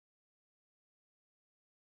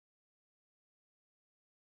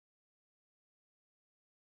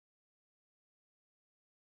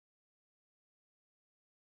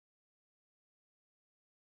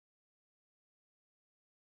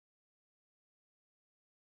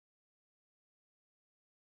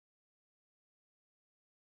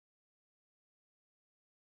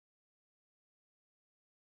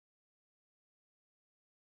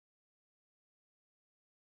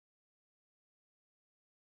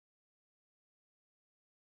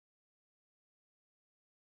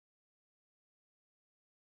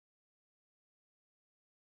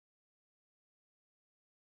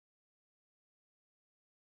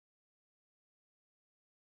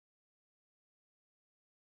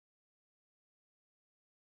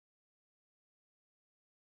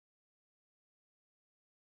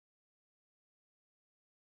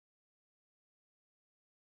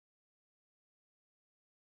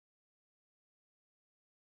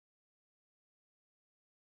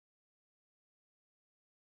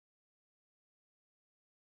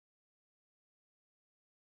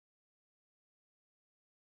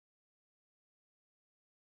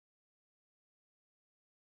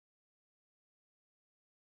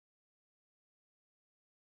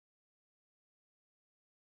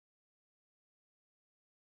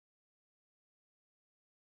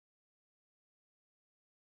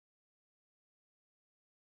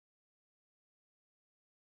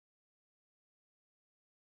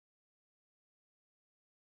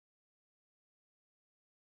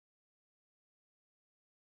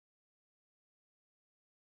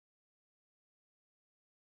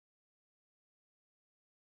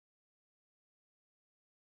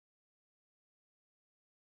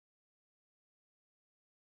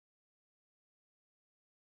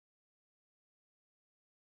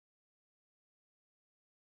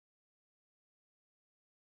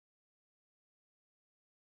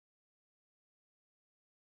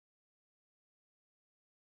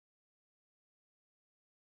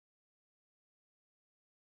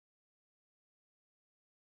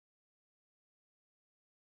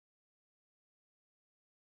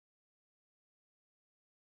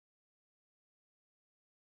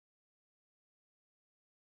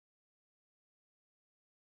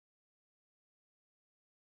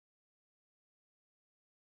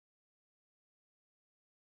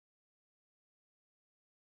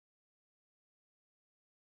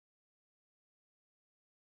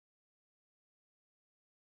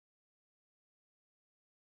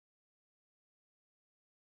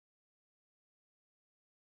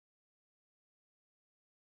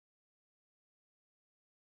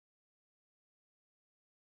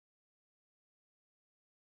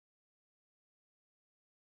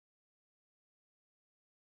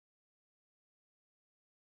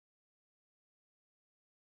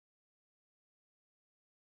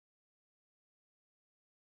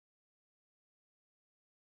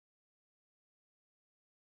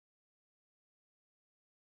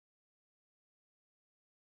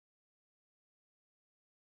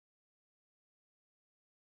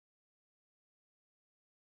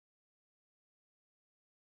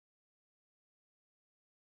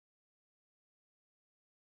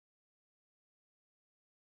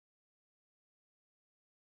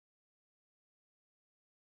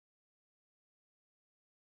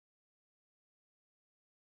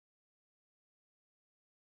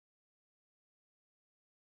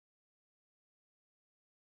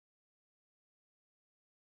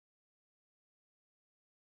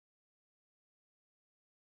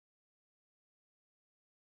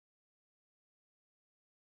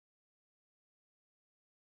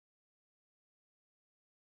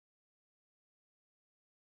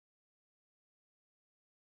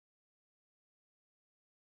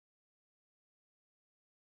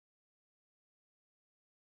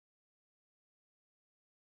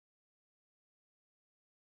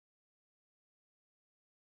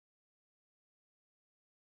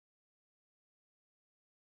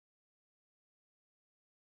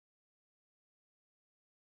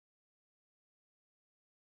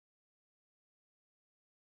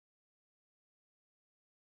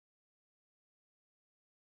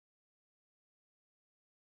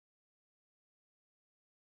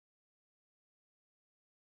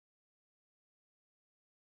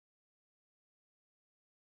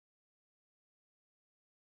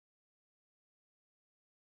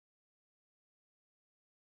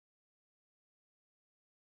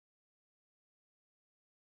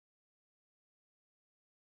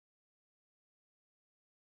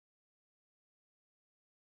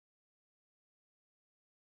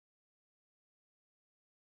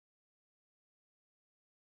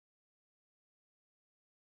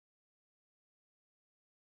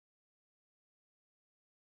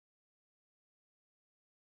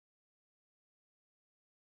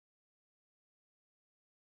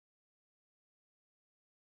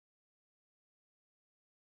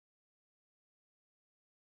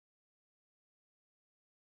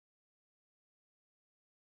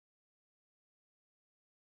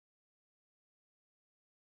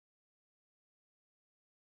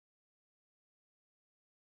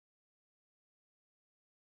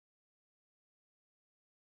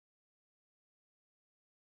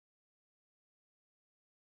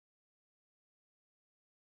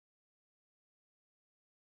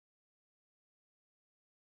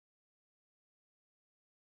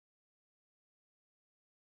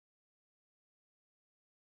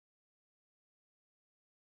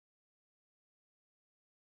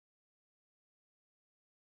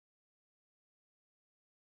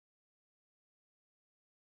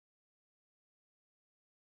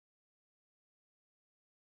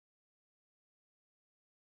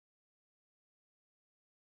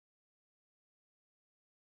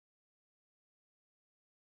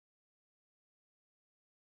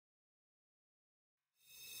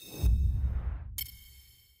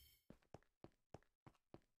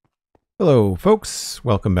Hello folks,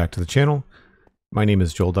 welcome back to the channel. My name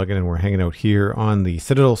is Joel Duggan and we're hanging out here on the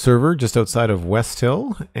Citadel server just outside of West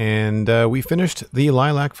Hill, and we finished the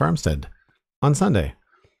Lilac Farmstead on Sunday.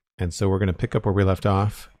 And so we're going to pick up where we left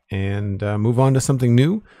off and move on to something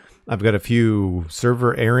new. I've got a few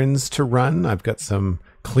server errands to run. I've got some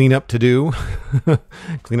cleanup to do.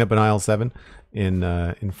 Clean up in aisle 7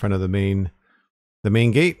 in front of the main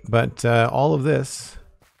gate, but all of this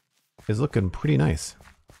is looking pretty nice.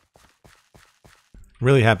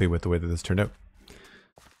 Really happy with the way that this turned out.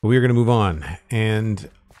 But we are going to move on, and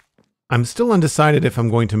I'm still undecided if I'm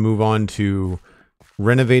going to move on to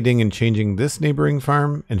renovating and changing this neighboring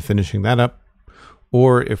farm and finishing that up,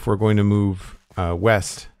 or if we're going to move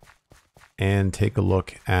west and take a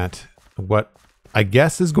look at what I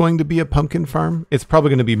guess is going to be a pumpkin farm. It's probably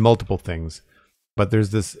going to be multiple things, but there's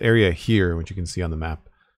this area here, which you can see on the map,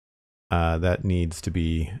 that needs to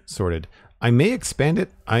be sorted. I may expand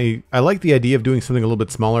it. I like the idea of doing something a little bit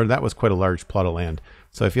smaller. That was quite a large plot of land.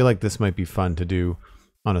 So I feel like this might be fun to do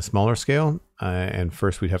on a smaller scale. And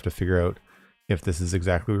first we'd have to figure out if this is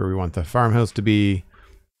exactly where we want the farmhouse to be,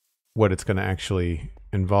 what it's going to actually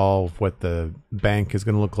involve, what the bank is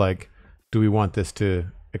going to look like. Do we want this to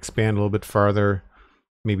expand a little bit farther?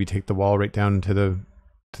 Maybe take the wall right down to the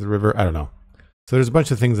river? I don't know. So there's a bunch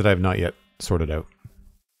of things that I've not yet sorted out.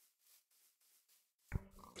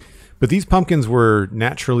 But these pumpkins were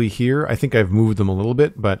naturally here. I think I've moved them a little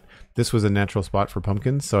bit, but this was a natural spot for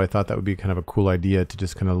pumpkins. So I thought that would be kind of a cool idea to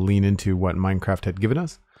just kind of lean into what Minecraft had given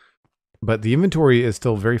us. But the inventory is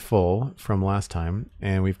still very full from last time,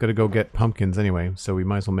 and we've got to go get pumpkins anyway. So we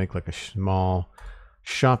might as well make like a small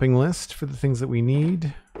shopping list for the things that we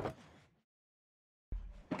need.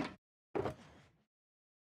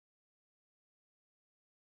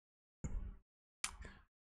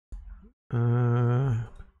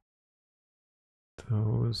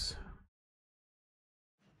 Those.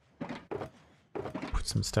 Put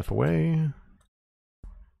some stuff away.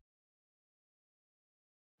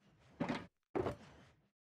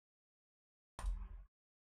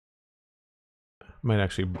 Might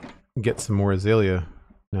actually get some more azalea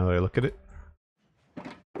now that I look at it.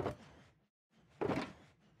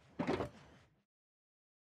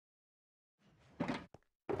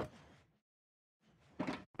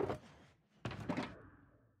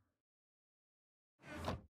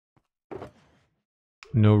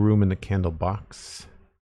 No room in the candle box.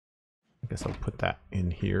 I guess I'll put that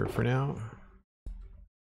in here for now.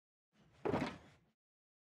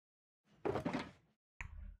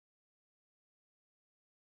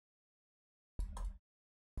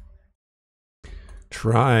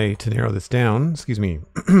 Try to narrow this down, excuse me,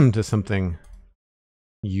 to something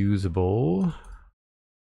usable.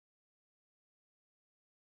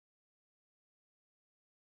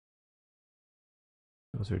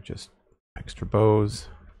 Those are just extra bows.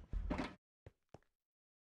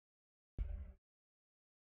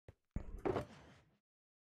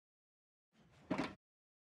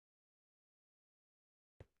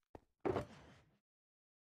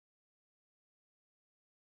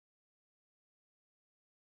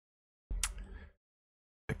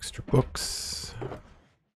 Extra books.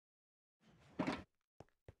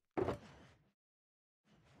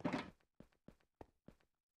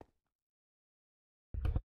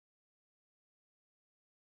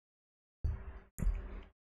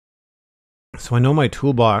 So I know my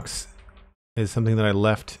toolbox is something that I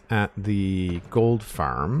left at the gold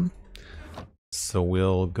farm. So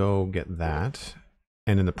we'll go get that.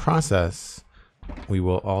 And in the process, we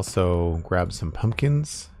will also grab some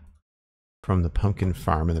pumpkins from the pumpkin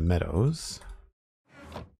farm in the meadows.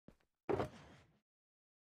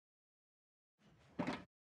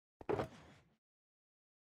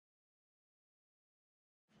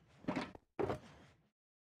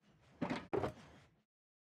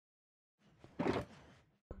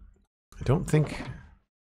 I don't think,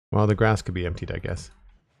 well, the grass could be emptied, I guess.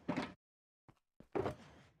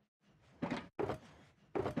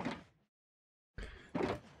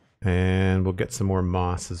 And we'll get some more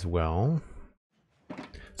moss as well.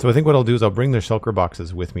 So I think what I'll do is I'll bring the shulker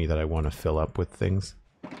boxes with me that I want to fill up with things.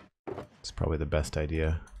 It's probably the best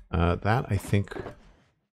idea. That, I think, is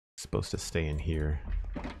supposed to stay in here.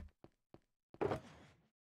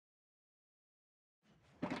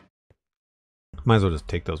 Might as well just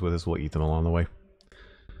take those with us. We'll eat them along the way.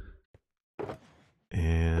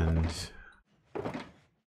 And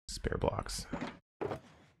spare blocks.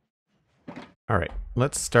 All right,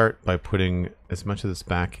 let's start by putting as much of this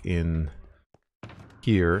back in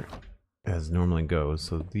here as normally goes.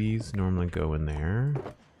 So these normally go in there.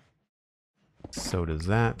 So does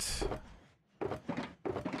that.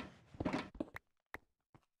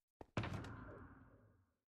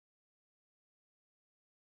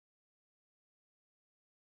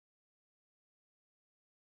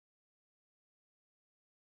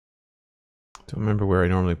 Don't remember where I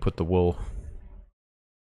normally put the wool.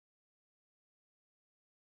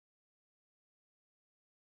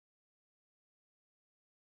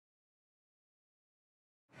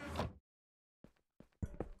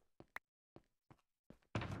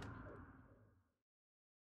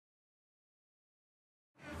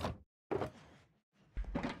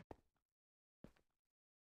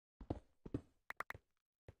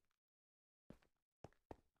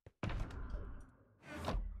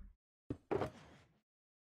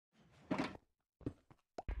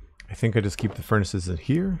 I think I just keep the furnaces in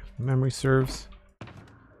here, if memory serves.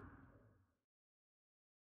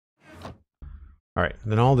 Alright,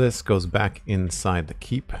 then all this goes back inside the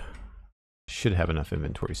keep. Should have enough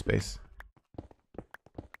inventory space.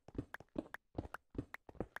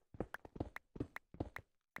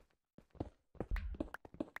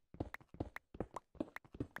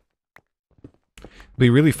 It'll be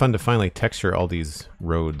really fun to finally texture all these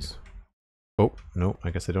roads. Oh, no, I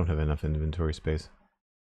guess I don't have enough inventory space.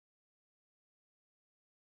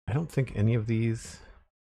 I don't think any of these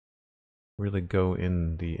really go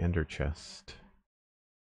in the ender chest.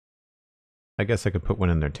 I guess I could put one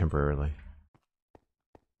in there temporarily.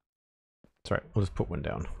 It's alright, we'll just put one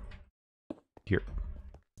down. Here.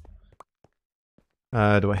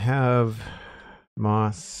 Do I have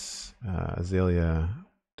moss, azalea?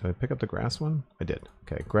 Did I pick up the grass one? I did.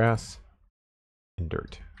 Okay, grass and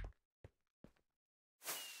dirt.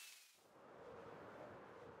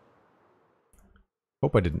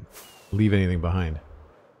 Hope I didn't leave anything behind.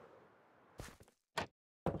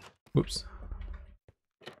 Oops.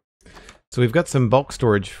 So we've got some bulk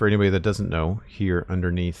storage for anybody that doesn't know here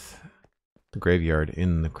underneath the graveyard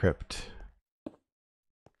in the crypt.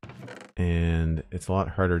 And it's a lot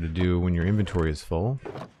harder to do when your inventory is full,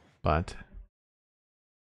 but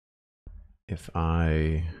if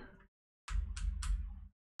I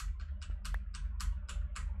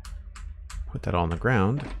put that all on the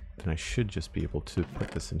ground, then I should just be able to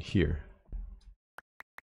put this in here.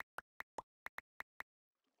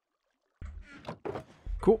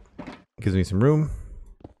 Cool. Gives me some room.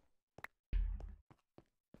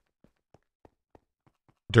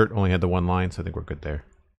 Dirt only had the one line, so I think we're good there.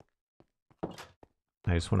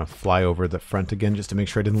 I just want to fly over the front again just to make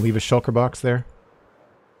sure I didn't leave a shulker box there.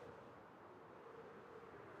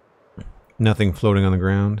 Nothing floating on the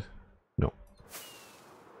ground. No.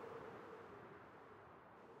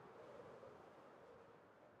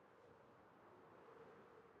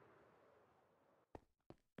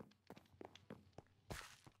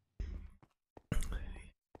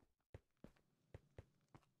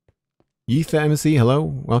 Yeetha MC, hello,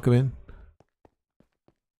 welcome in.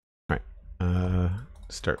 Alright,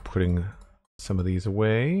 start putting some of these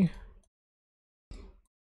away.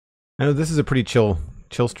 I know this is a pretty chill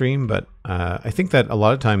stream, but I think that a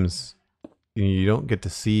lot of times you don't get to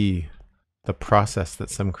see the process that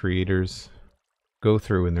some creators go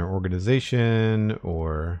through in their organization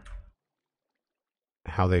or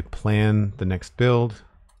how they plan the next build,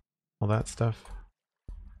 all that stuff.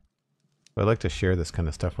 But I like to share this kind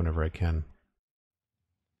of stuff whenever I can.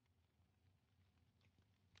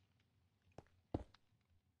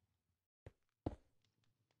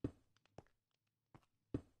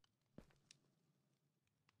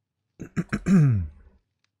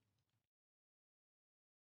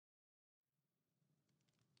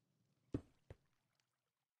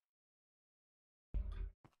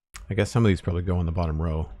 I guess some of these probably go on the bottom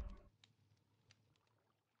row.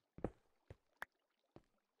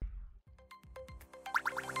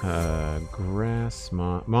 Grass,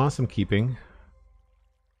 moss I'm keeping.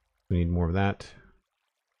 We need more of that.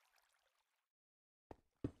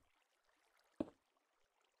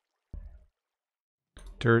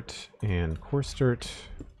 Dirt and coarse dirt.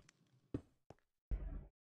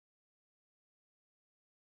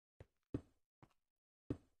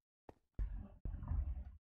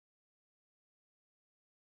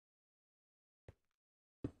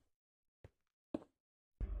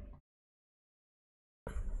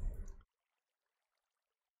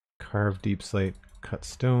 Carved deep slate, cut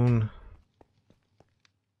stone.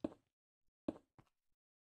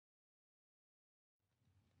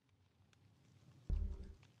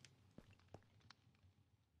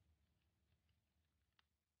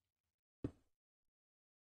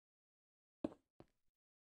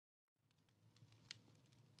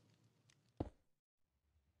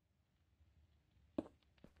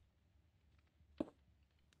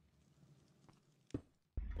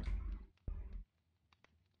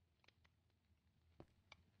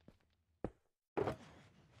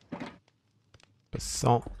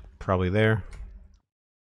 Basalt, probably there.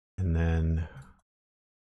 And then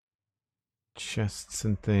chests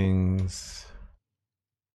and things.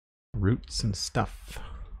 roots and stuff.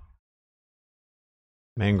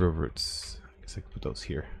 Mangrove roots. I guess I could put those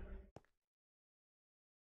here.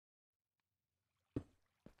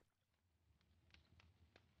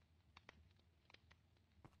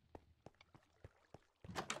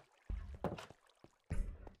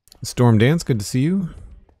 Storm Dance, good to see you.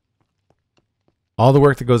 All the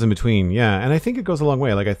work that goes in between, yeah, and I think it goes a long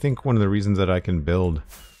way. Like, I think one of the reasons that I can build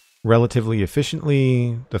relatively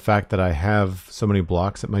efficiently, the fact that I have so many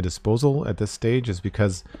blocks at my disposal at this stage, is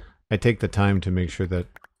because I take the time to make sure that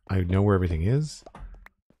I know where everything is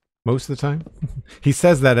most of the time. He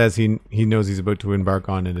says that as he knows he's about to embark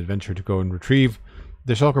on an adventure to go and retrieve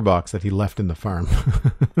the shulker box that he left in the farm.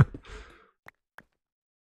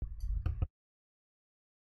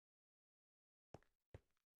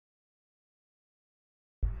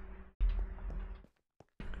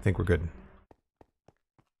 I think we're good.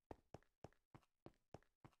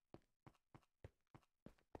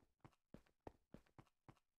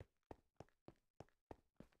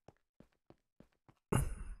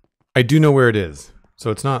 I do know where it is, so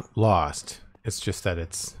it's not lost. It's just that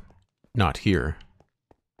it's not here.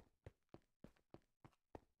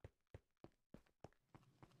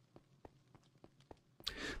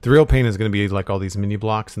 The real pain is going to be like all these mini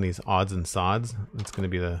blocks and these odds and sods. It's going to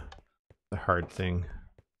be the hard thing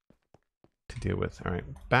to deal with. All right,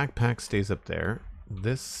 backpack stays up there.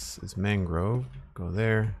 This is mangrove. Go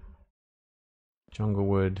there. Jungle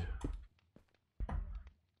wood.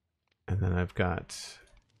 And then I've got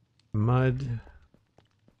mud.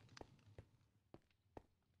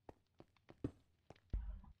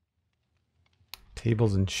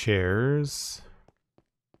 Tables and chairs.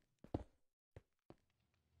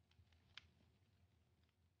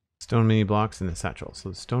 Stone mini blocks in the satchel. So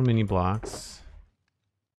the stone mini blocks,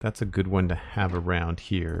 that's a good one to have around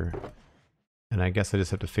here. And I guess I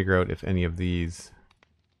just have to figure out if any of these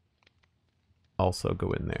also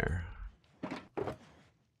go in there.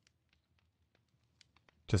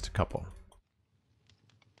 Just a couple.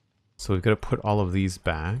 So we've got to put all of these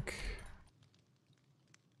back.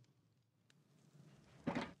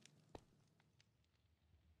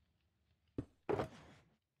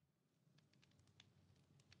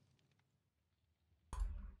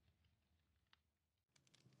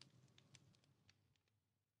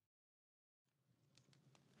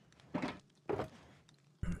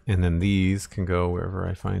 And then these can go wherever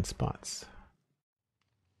I find spots.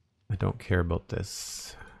 I don't care about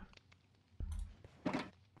this.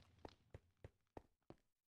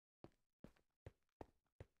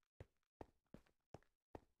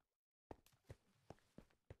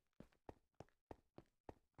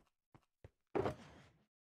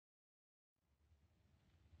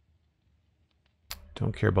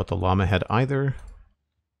 Don't care about the llama head either.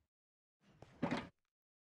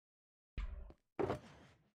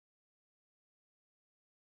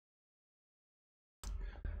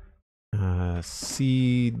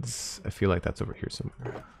 Seeds, I feel like that's over here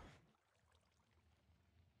somewhere.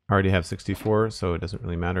 I already have 64, so it doesn't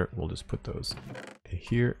really matter. We'll just put those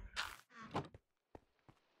here.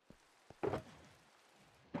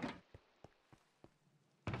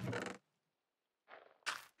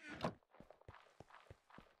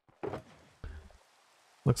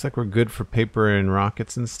 Looks like we're good for paper and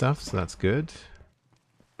rockets and stuff, so that's good.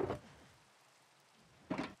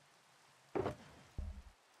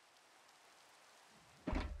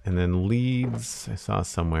 And then leads, I saw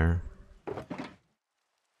somewhere.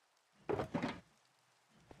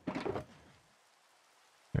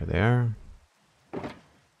 There they are.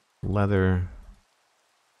 Leather.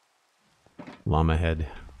 Llama head.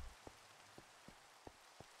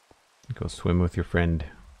 Go swim with your friend.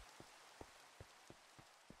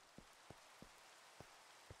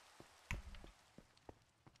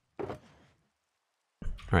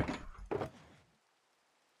 Alright.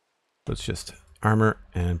 Let's just armor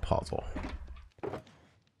and puzzle.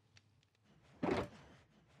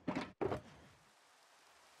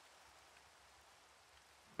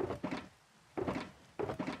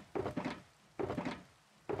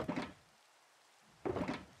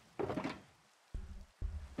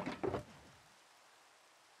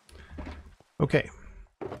 Okay,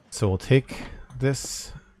 so we'll take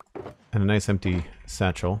this and a nice empty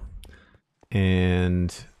satchel,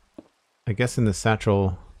 and I guess in the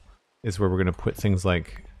satchel is where we're going to put things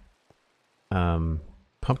like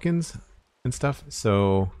pumpkins and stuff.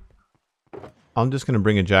 So I'm just going to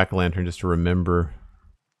bring a jack-o'-lantern just to remember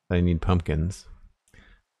that I need pumpkins.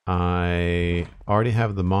 I already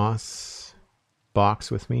have the moss box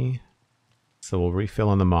with me, so we'll refill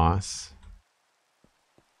on the moss.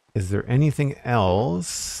 Is there anything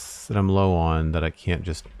else that I'm low on that I can't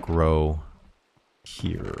just grow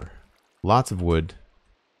here? Lots of wood.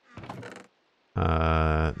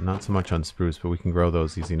 Not so much on spruce, but we can grow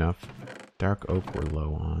those easy enough. Dark oak we're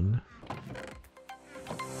low on.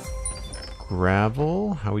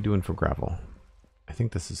 Gravel. How are we doing for gravel? I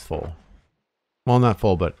think this is full. Well, not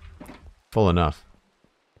full, but full enough.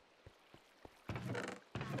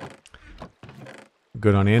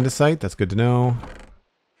 Good on andesite. That's good to know.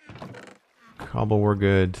 Cobble, we're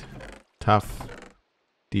good. Tough.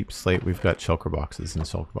 Deep slate. We've got shulker boxes and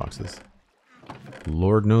shulker boxes.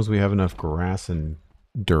 Lord knows we have enough grass and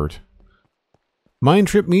dirt.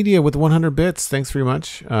 MindTripMedia with 100 bits. Thanks very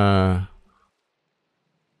much.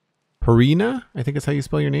 Harina, I think is how you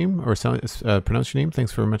spell your name or pronounce your name.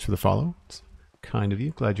 Thanks very much for the follow. It's kind of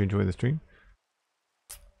you. Glad you're enjoying the stream.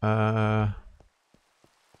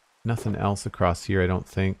 Nothing else across here, I don't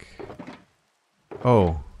think.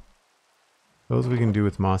 Oh. Those we can do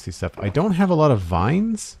with mossy stuff. I don't have a lot of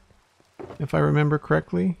vines, if I remember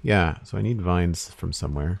correctly. Yeah, so I need vines from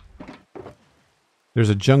somewhere. There's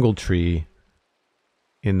a jungle tree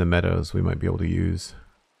in the meadows we might be able to use.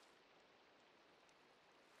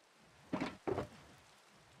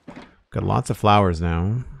 Got lots of flowers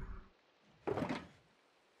now.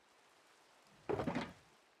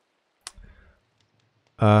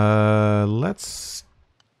 Let's...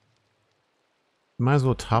 Might as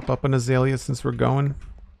well top up an azalea since we're going.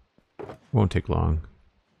 Won't take long.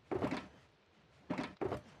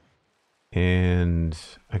 And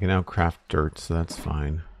I can now craft dirt, so that's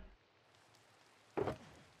fine.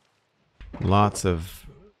 Lots of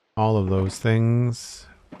all of those things.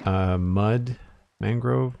 Mud,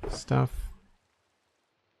 mangrove stuff.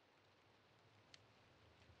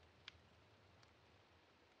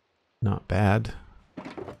 Not bad.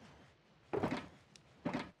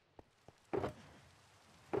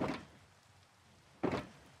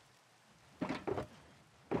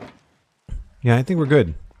 Yeah, I think we're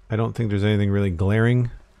good. I don't think there's anything really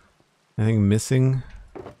glaring, anything missing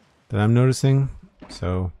that I'm noticing.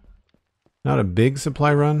 So, not a big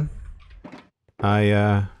supply run.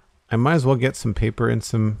 I might as well get some paper and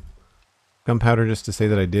some gunpowder just to say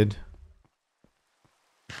that I did.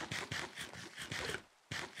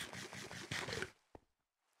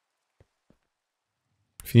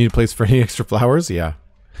 If you need a place for any extra flowers, yeah,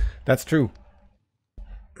 that's true.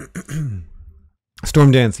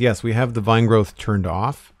 Storm Dance, yes, we have the vine growth turned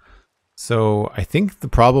off. So I think the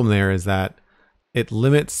problem there is that it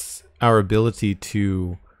limits our ability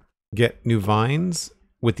to get new vines,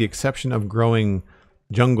 with the exception of growing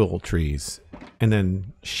jungle trees and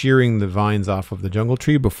then shearing the vines off of the jungle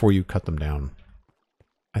tree before you cut them down.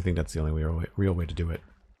 I think that's the only real way to do it.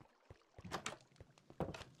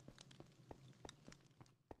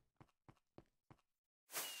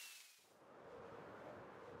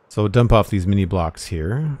 So we'll dump off these mini blocks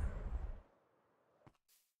here.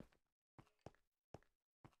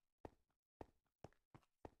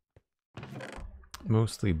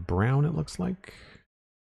 Mostly brown, it looks like.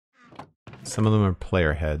 Some of them are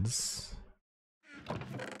player heads.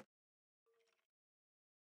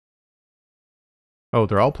 Oh,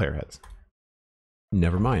 they're all player heads.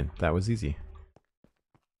 Never mind, that was easy.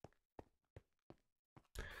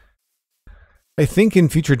 I think in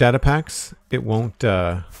future data packs it won't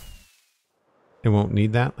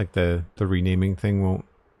need that. Like the renaming thing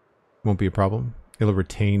won't be a problem. It'll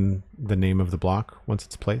retain the name of the block once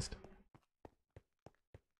it's placed.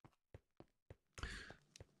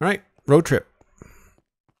 All right, road trip.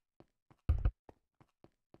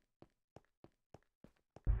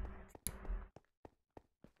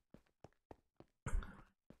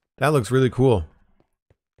 That looks really cool.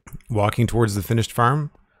 Walking towards the finished farm.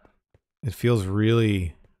 It feels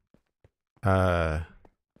really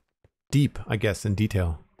deep, I guess, in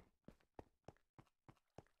detail.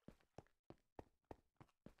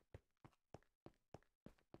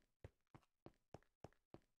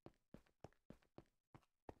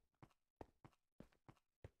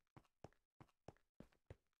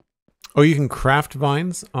 Oh, you can craft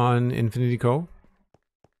vines on Infinity Cove?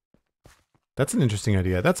 That's an interesting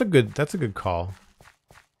idea. That's a good call.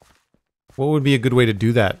 What would be a good way to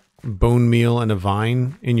do that? Bone meal and a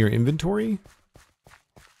vine in your inventory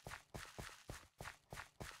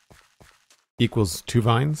equals 2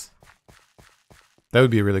 vines. That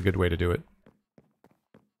would be a really good way to do it.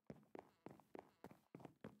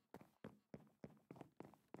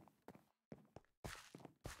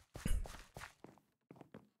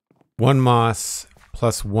 One moss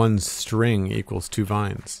plus 1 string equals 2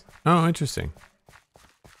 vines. Oh, interesting.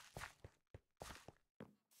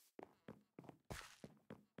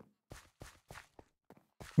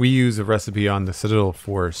 We use a recipe on the Citadel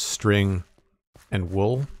for string and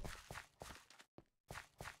wool.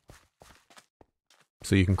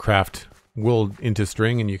 So you can craft wool into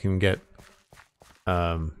string, and you can get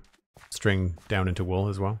string down into wool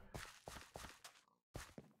as well.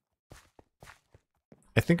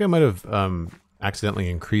 I think I might have accidentally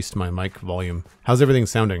increased my mic volume. How's everything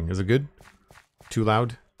sounding? Is it good? Too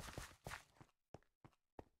loud?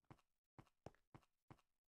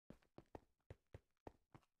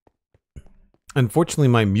 Unfortunately,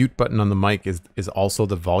 my mute button on the mic is also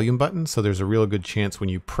the volume button, so there's a real good chance when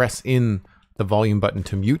you press in the volume button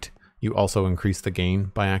to mute, you also increase the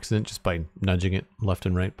gain by accident, just by nudging it left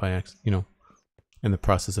and right by accident, you know, in the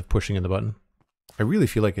process of pushing in the button. I really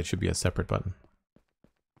feel like it should be a separate button.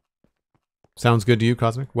 Sounds good to you,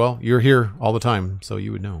 Cosmic? Well, you're here all the time, so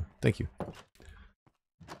you would know. Thank you.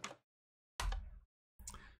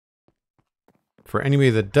 For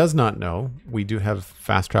anybody that does not know, we do have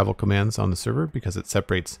fast travel commands on the server because it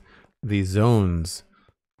separates the zones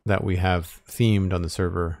that we have themed on the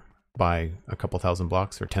server by a couple thousand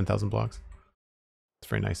blocks or 10,000 blocks. It's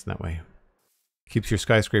very nice in that way. Keeps your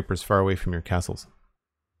skyscrapers far away from your castles.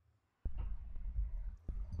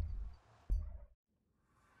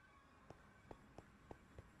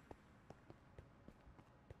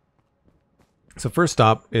 So first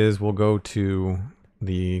stop is we'll go to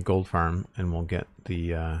the gold farm and we'll get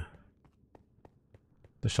the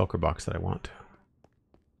shulker box that I want.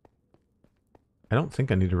 I don't think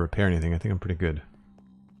I need to repair anything. I think I'm pretty good.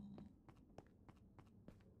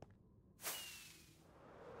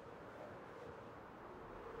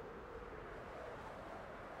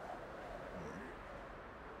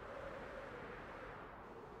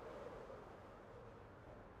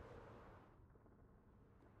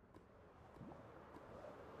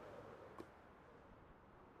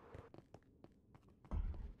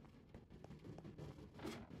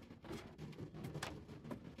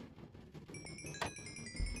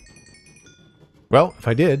 Well, if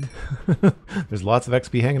I did, there's lots of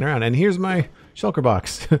XP hanging around. And here's my shulker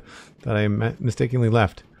box that I mistakenly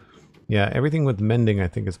left. Yeah, everything with mending I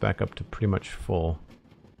think is back up to pretty much full.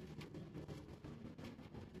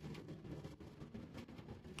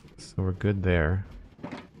 So we're good there.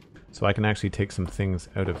 So I can actually take some things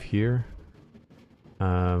out of here.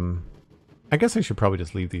 I guess I should probably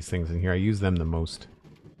just leave these things in here. I use them the most.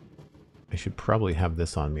 I should probably have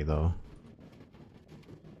this on me though.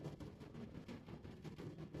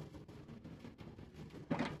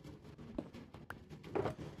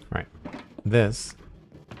 This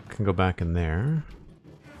can go back in there.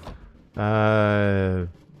 I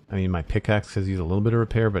mean, my pickaxe has used a little bit of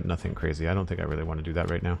repair, but nothing crazy. I don't think I really want to do that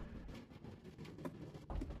right now.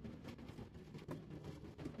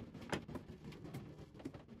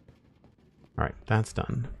 Alright, that's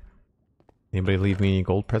done. Anybody leave me any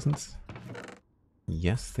gold presents?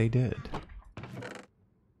 Yes, they did.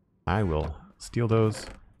 I will steal those.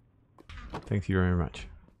 Thank you very much.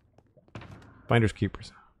 Finders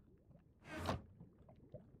keepers.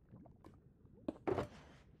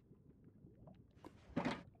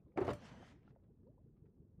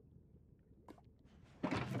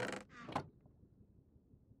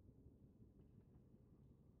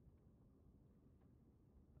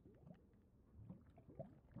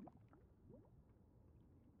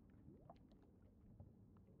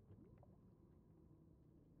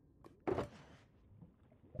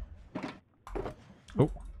 Oh.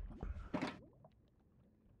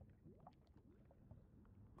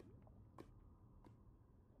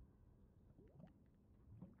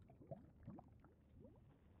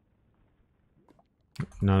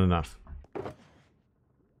 Not enough.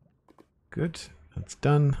 Good. That's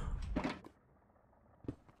done.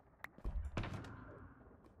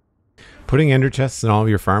 Putting ender chests in all of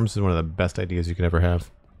your farms is one of the best ideas you could ever have.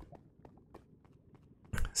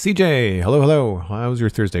 CJ, hello, hello. How's your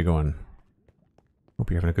Thursday going? Hope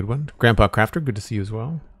you're having a good one. GrandpaCrafter, good to see you as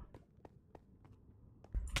well.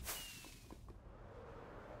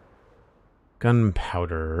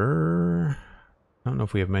 Gunpowder. I don't know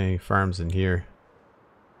if we have many farms in here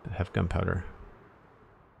that have gunpowder.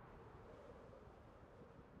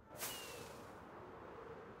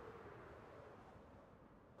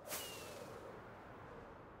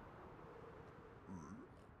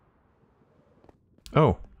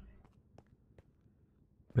 Oh.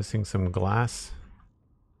 Missing some glass.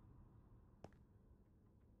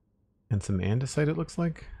 And some andesite, it looks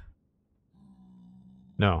like.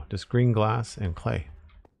 No, just green glass and clay.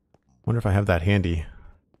 Wonder if I have that handy.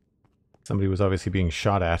 Somebody was obviously being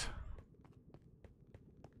shot at.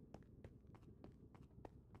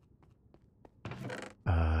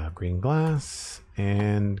 Green glass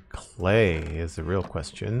and clay is the real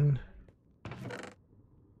question.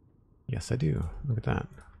 Yes, I do. Look at that.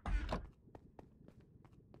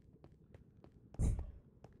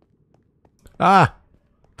 Ah!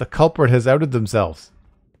 The culprit has outed themselves.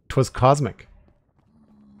 'Twas cosmic.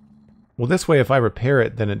 Well, this way, if I repair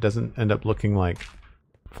it, then it doesn't end up looking like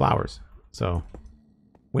flowers. So,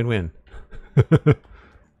 win-win.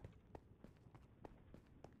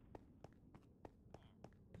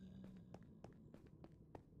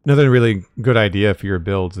 Another really good idea for your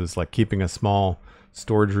builds is like keeping a small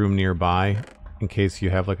storage room nearby in case you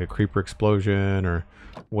have like a creeper explosion or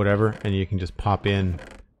whatever, and you can just pop in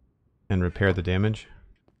and repair the damage.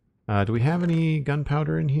 Do we have any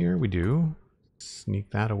gunpowder in here? We do. Sneak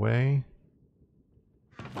that away.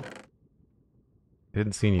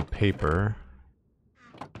 Didn't see any paper.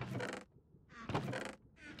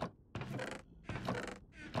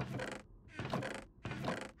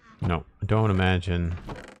 No, I don't imagine.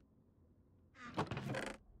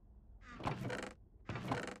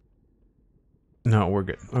 No, we're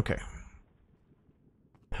good. Okay.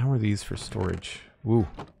 How are these for storage? Woo.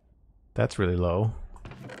 That's really low.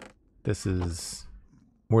 This is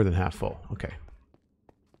more than half full. Okay.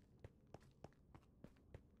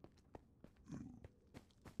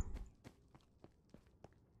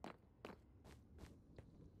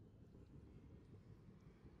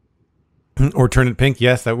 Or turn it pink.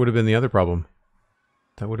 Yes, that would have been the other problem.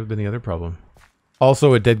 That would have been the other problem.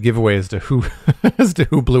 Also a dead giveaway as to who as to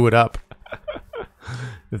who blew it up.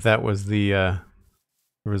 If that was the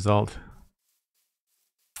result.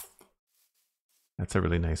 That's a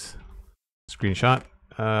really nice screenshot.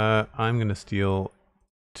 I'm going to steal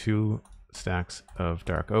 2 stacks of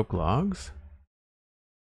dark oak logs.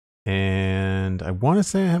 And I want to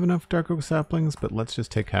say I have enough dark oak saplings, but let's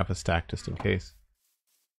just take half a stack just in case.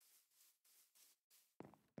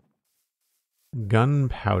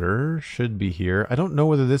 Gunpowder should be here. I don't know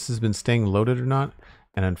whether this has been staying loaded or not.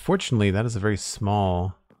 And unfortunately, that is a very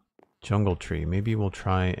small jungle tree. Maybe we'll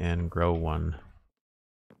try and grow one.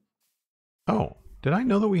 Oh, did I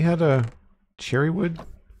know that we had a cherrywood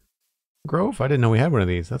grove? I didn't know we had one of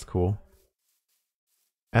these. That's cool.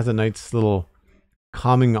 Has a nice little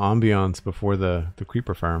calming ambiance before the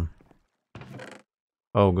creeper farm.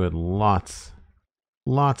 Oh, good. Lots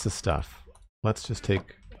of stuff. Let's just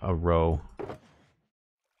take a row.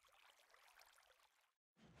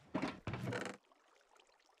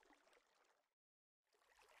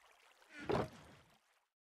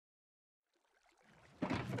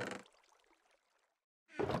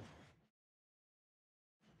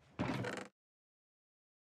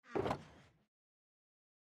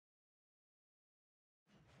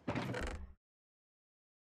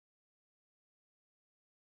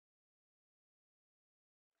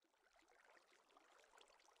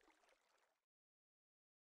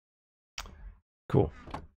 Cool.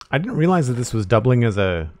 I didn't realize that this was doubling as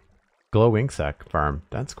a glow ink sac farm.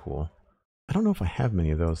 That's cool. I don't know if I have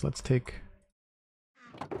many of those. Let's take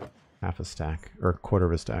half a stack or a quarter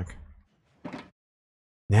of a stack.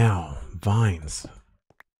 Now, vines.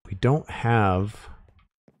 We don't have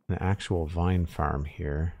an actual vine farm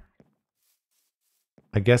here.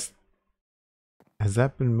 I guess, has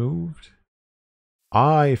that been moved?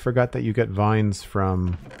 I forgot that you get vines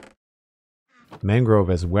from mangrove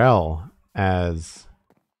as well as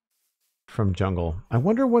from jungle. I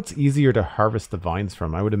wonder what's easier to harvest the vines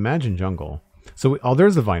from. I would imagine jungle. So, oh,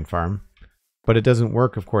 there's a vine farm, but it doesn't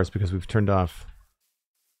work, of course, because we've turned off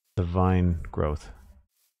the vine growth.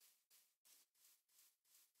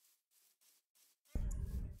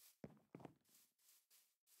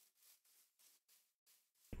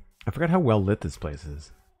 I forgot how well lit this place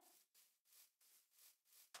is.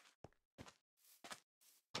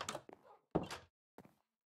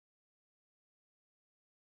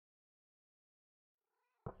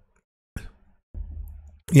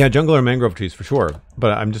 Yeah, jungle or mangrove trees for sure.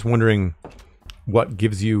 But I'm just wondering what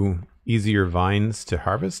gives you easier vines to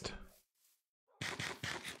harvest?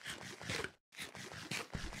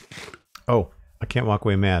 Oh, I can't walk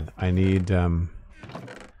away mad. I need the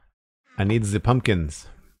pumpkins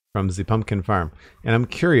from the pumpkin farm. And I'm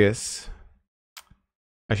curious,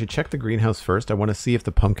 I should check the greenhouse first. I want to see if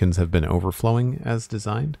the pumpkins have been overflowing as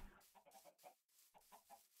designed.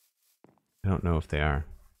 I don't know if they are.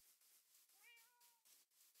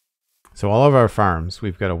 So all of our farms,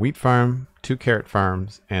 we've got a wheat farm, 2 carrot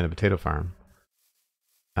farms, and a potato farm,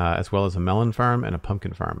 as well as a melon farm and a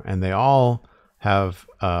pumpkin farm. And they all have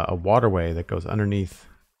a waterway that goes underneath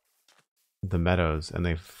the meadows, and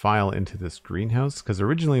they file into this greenhouse, because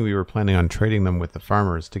originally we were planning on trading them with the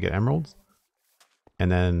farmers to get emeralds.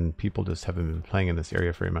 And then people just haven't been playing in this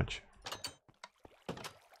area very much.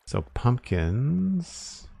 So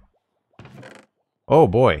pumpkins. Oh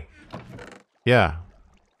boy. Yeah.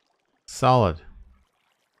 Solid.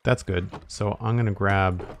 That's good. So I'm going to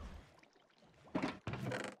grab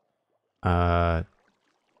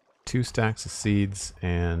 2 stacks of seeds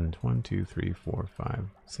and 1, 2, 3, 4, 5,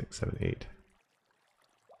 6, 7, 8.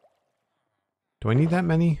 Do I need that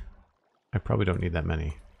many? I probably don't need that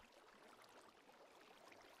many.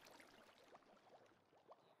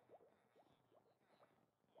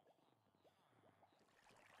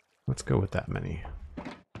 Let's go with that many.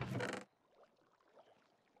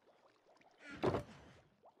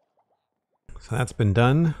 So that's been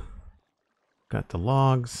done. Got the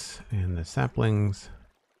logs and the saplings.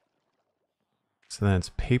 So then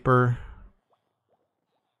it's paper,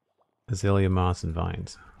 azalea moss, and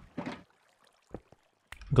vines. I'm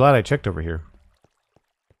glad I checked over here.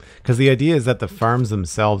 Because the idea is that the farms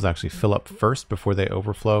themselves actually fill up first before they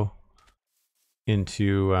overflow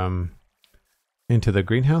into the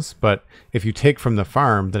greenhouse. But if you take from the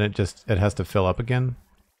farm, then it has to fill up again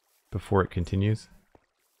before it continues.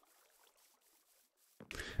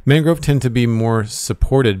 Mangrove tend to be more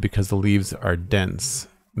supported because the leaves are dense.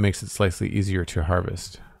 Makes it slightly easier to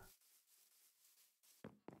harvest.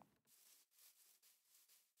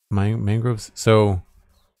 Mangroves, so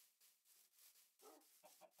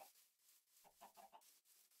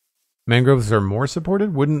mangroves are more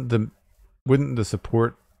supported? Wouldn't the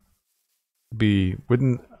support be,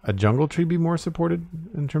 wouldn't a jungle tree be more supported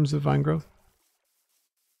in terms of vine growth?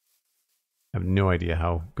 I have no idea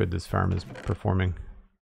how good this farm is performing.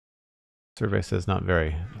 Survey says not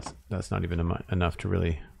very. That's not even enough to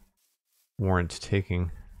really warrant taking.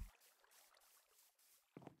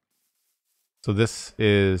 So this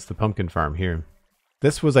is the pumpkin farm here.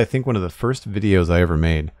 This was, I think, one of the first videos I ever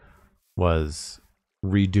made, was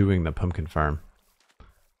redoing the pumpkin farm.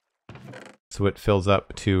 So it fills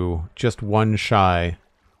up to just 1 shy,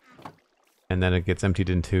 and then it gets emptied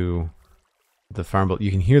into the farm. But you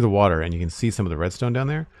can hear the water, and you can see some of the redstone down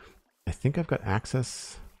there. I think I've got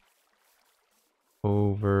access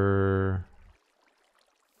over...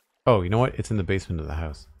 Oh, you know what? It's in the basement of the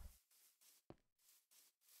house.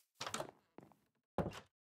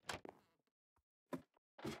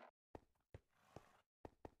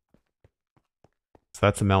 So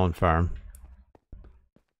that's a melon farm.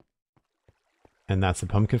 And that's a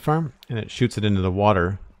pumpkin farm. And it shoots it into the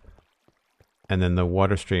water. And then the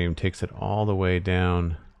water stream takes it all the way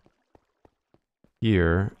down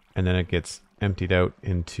here. And then it gets emptied out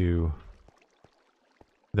into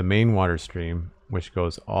the main water stream, which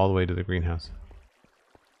goes all the way to the greenhouse.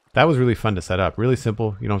 That was really fun to set up. Really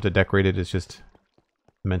simple. You don't have to decorate it. It's just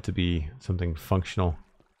meant to be something functional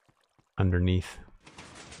underneath.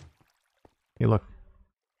 Hey, look.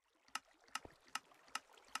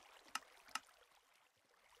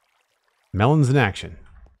 Melons in action.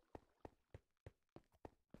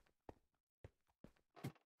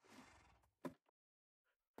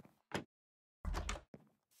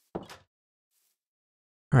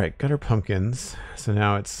 All right, got our pumpkins. So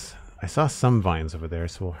now it's, I saw some vines over there,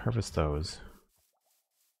 so we'll harvest those.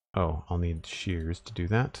 Oh, I'll need shears to do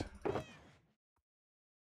that.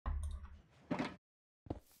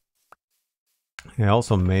 I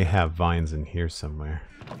also may have vines in here somewhere.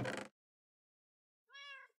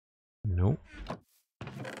 Nope.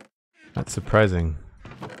 That's surprising.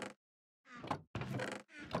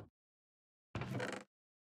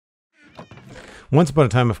 Once upon a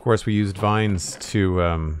time, of course, we used vines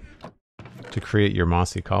to create your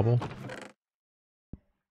mossy cobble.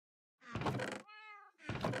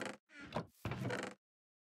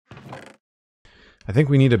 I think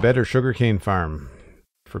we need a better sugarcane farm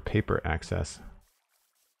for paper access.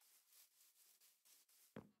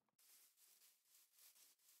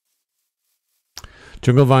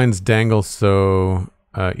 Jungle vines dangle so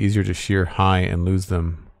easier to shear high and lose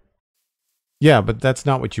them. Yeah, but that's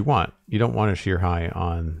not what you want. You don't want to shear high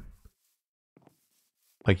on...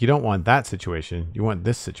 Like, you don't want that situation. You want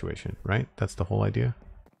this situation, right? That's the whole idea.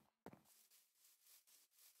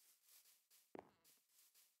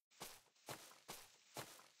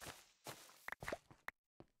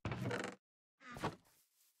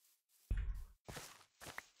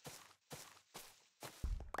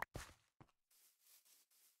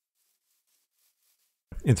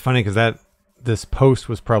 It's funny because this post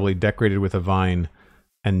was probably decorated with a vine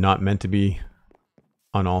and not meant to be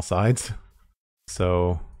on all sides.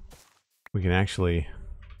 So we can actually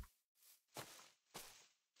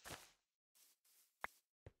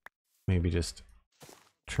maybe just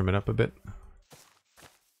trim it up a bit.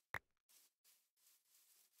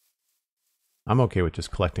 I'm okay with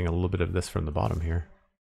just collecting a little bit of this from the bottom here.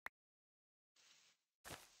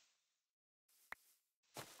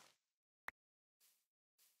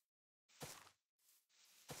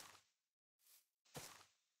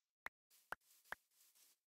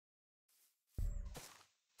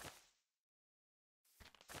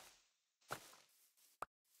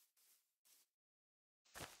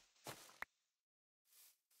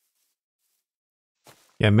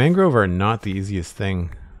 Yeah, mangrove are not the easiest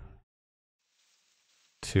thing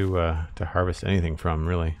to harvest anything from,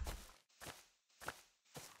 really.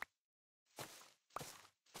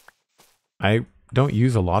 I don't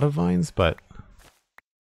use a lot of vines, but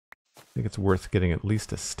I think it's worth getting at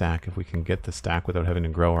least a stack if we can get the stack without having to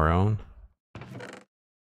grow our own.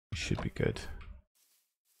 We should be good.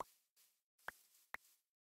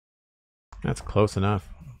 That's close enough.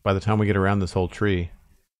 By the time we get around this whole tree,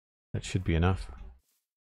 that should be enough.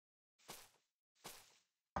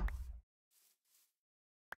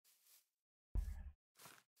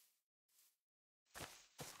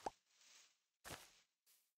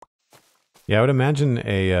 Yeah, I would imagine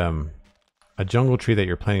a jungle tree that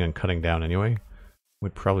you're planning on cutting down anyway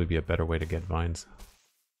would probably be a better way to get vines.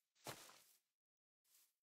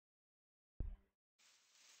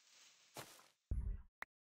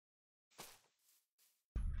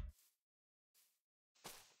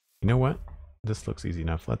 You know what? This looks easy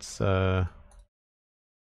enough. Let's just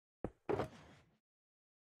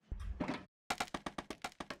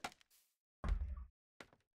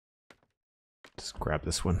grab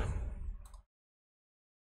this one.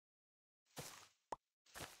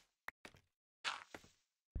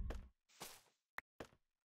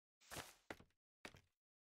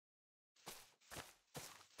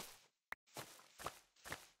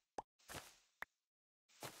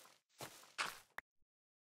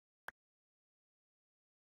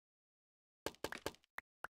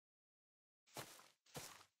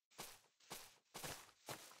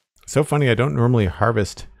 So funny, I don't normally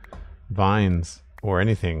harvest vines or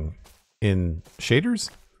anything in shaders.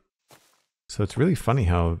 So it's really funny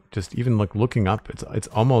how just even like looking up, it's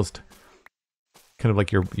almost kind of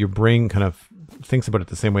like your brain kind of thinks about it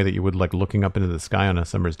the same way that you would like looking up into the sky on a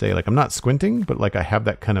summer's day. Like I'm not squinting, but like I have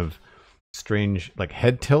that kind of strange like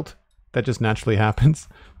head tilt that just naturally happens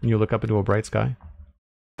when you look up into a bright sky.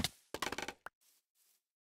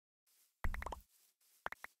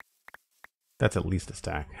 That's at least a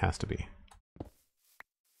stack, has to be.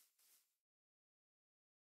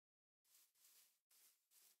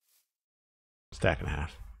 Stack and a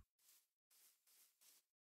half.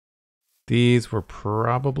 These were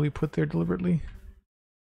probably put there deliberately.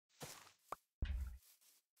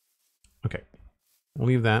 Okay, we'll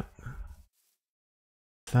leave that.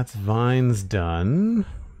 That's vines done.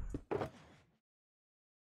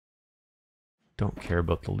 Don't care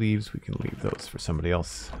about the leaves, we can leave those for somebody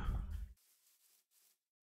else.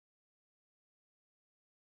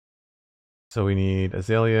 So we need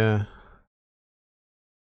azalea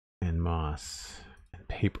and moss and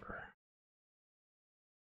paper.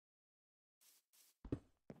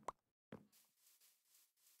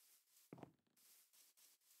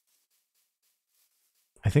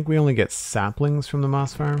 I think we only get saplings from the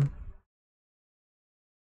moss farm.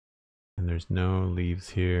 And there's no leaves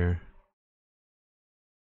here.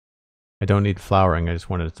 I don't need flowering, I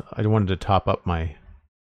wanted to top up my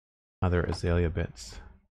other azalea bits.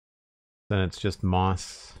 Then it's just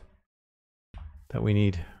moss that we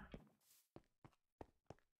need.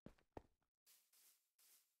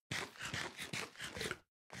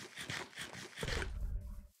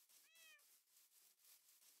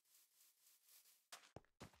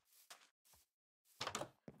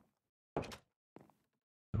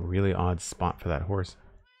 A really odd spot for that horse.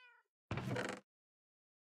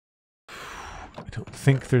 I don't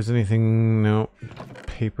think there's anything, no,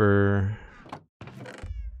 paper.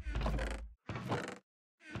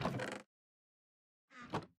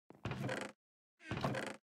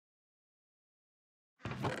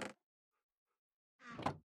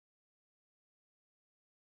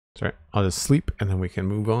 Sorry, I'll just sleep and then we can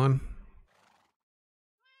move on.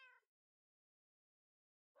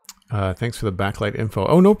 Thanks for the backlight info.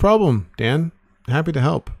 Oh, no problem, Dan. Happy to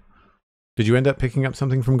help. Did you end up picking up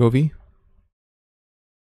something from Govee?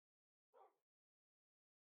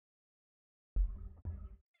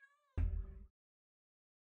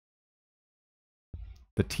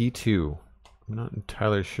 The T2. I'm not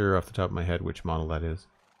entirely sure off the top of my head which model that is.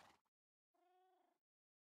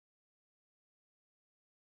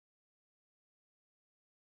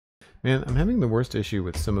 Man, I'm having the worst issue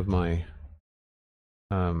with some of my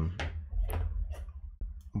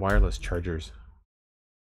wireless chargers.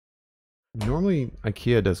 Normally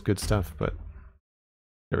IKEA does good stuff, but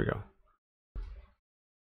there we go.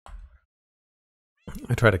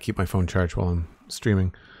 I try to keep my phone charged while I'm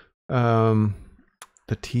streaming. The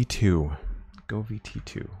T2. Govee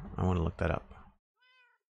T2. I want to look that up.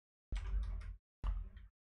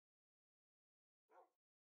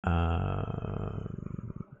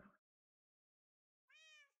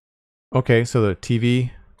 Okay, so the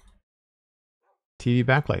TV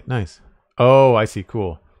backlight, nice. Oh, I see.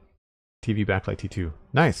 Cool. TV backlight T2.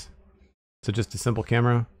 Nice. So just a simple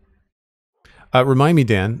camera. Remind me,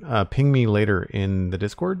 Dan, ping me later in the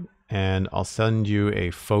Discord, and I'll send you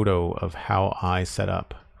a photo of how I set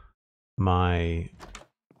up my...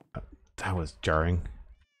 that was jarring.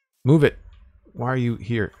 Move it. Why are you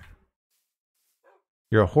here?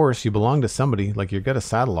 You're a horse. You belong to somebody. Like, you've got a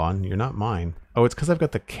saddle on. You're not mine. Oh, it's because I've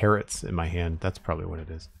got the carrots in my hand. That's probably what it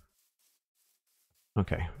is.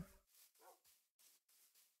 Okay.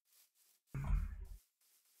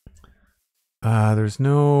 There's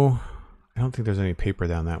no... I don't think there's any paper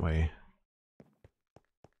down that way.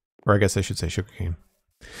 Or I guess I should say sugarcane.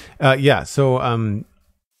 Yeah, so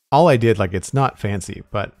all I did, like, it's not fancy,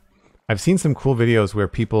 but I've seen some cool videos where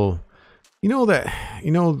people... You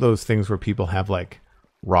know those things where people have, like,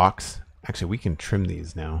 rocks? Actually, we can trim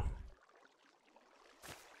these now.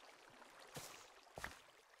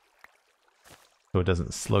 So it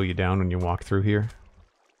doesn't slow you down when you walk through here.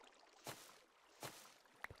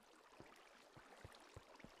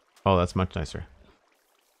 Oh, that's much nicer.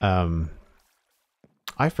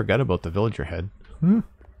 I forgot about the villager head.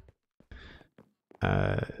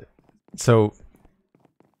 So,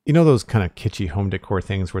 you know those kind of kitschy home decor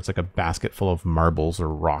things where it's like a basket full of marbles or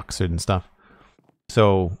rocks and stuff?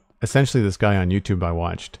 So, essentially this guy on YouTube I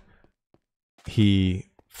watched,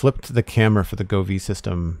 he flipped the camera for the Go V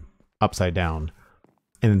system upside down,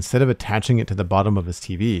 and instead of attaching it to the bottom of his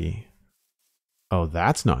TV... Oh,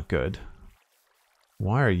 that's not good.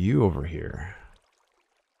 Why are you over here?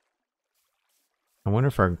 I wonder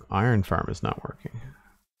if our iron farm is not working.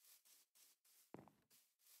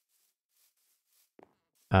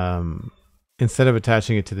 Instead of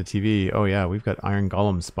attaching it to the TV, oh yeah, we've got iron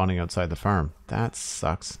golems spawning outside the farm. That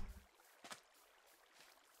sucks.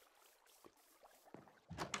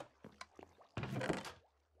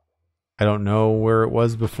 I don't know where it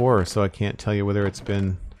was before, so I can't tell you whether it's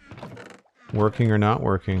been working or not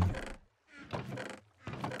working.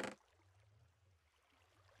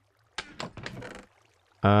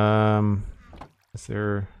 Is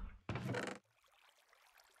there...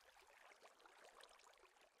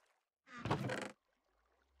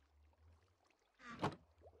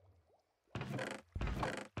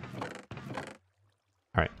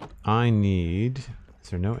 Alright, I need... Is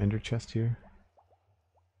there no ender chest here?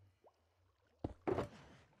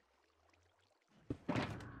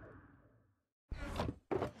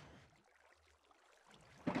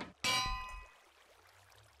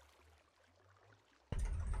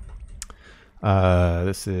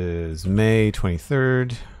 This is May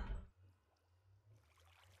 23rd.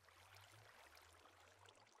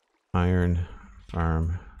 Iron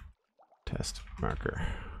farm test marker.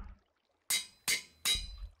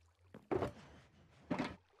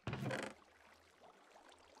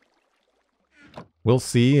 We'll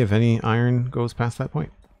see if any iron goes past that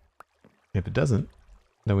point. If it doesn't,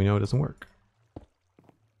 then we know it doesn't work.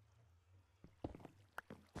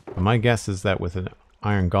 But my guess is that with an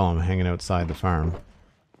iron golem hanging outside the farm,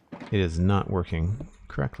 it is not working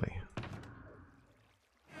correctly.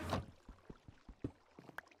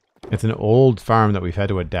 It's an old farm that we've had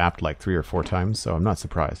to adapt like 3 or 4 times, so I'm not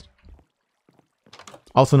surprised.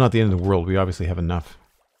 Also not the end of the world. We obviously have enough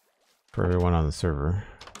for everyone on the server.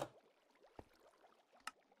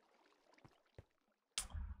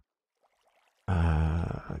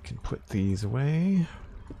 I can put these away.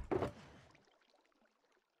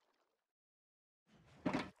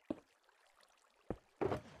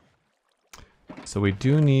 So we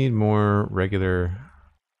do need more regular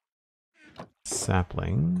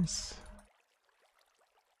saplings.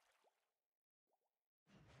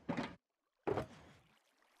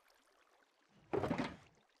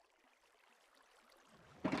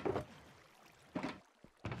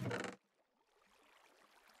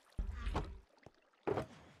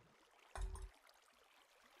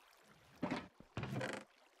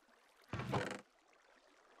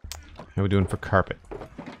 How are we doing for carpet?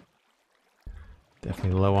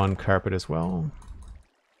 Definitely low on carpet as well.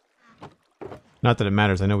 Not that it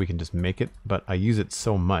matters, I know we can just make it, but I use it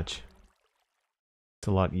so much. It's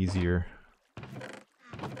a lot easier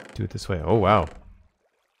to do it this way. Oh wow.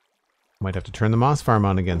 Might have to turn the moss farm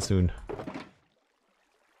on again soon.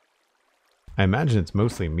 I imagine it's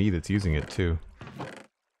mostly me that's using it too.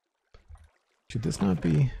 Should this not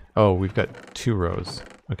be? Oh, we've got 2 rows.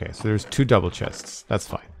 Okay, so there's 2 double chests. That's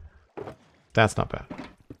fine. That's not bad.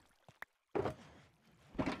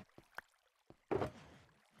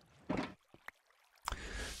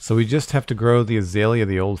 So we just have to grow the azalea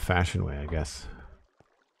the old-fashioned way, I guess.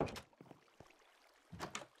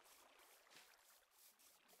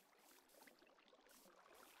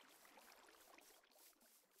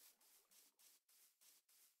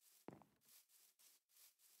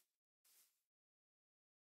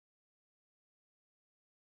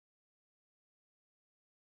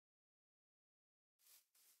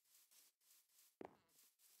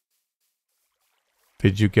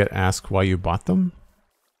 Did you get asked why you bought them?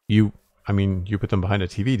 I mean, you put them behind a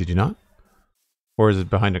TV, did you not? Or is it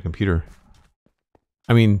behind a computer?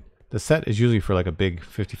 I mean, the set is usually for like a big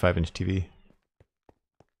 55-inch TV.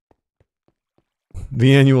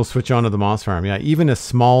 The annual switch on to the moss farm. Yeah, even a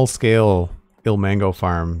small scale Ilmango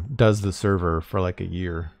farm does the server for like a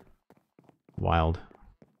year. Wild.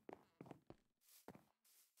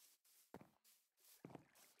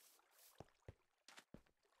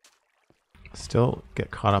 Still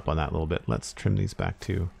get caught up on that a little bit. Let's trim these back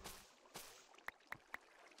too.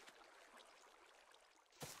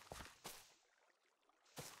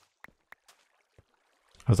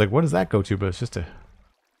 I was like, what does that go to? But it's just a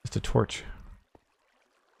torch.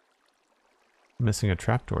 Missing a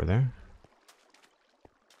trapdoor there.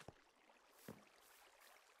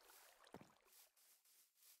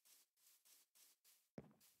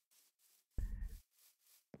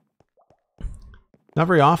 Not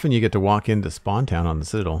very often you get to walk into Spawn Town on the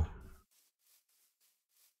Citadel.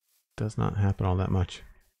 Does not happen all that much.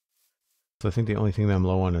 So I think the only thing that I'm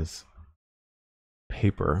low on is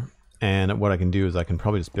paper. And what I can do is I can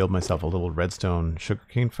probably just build myself a little redstone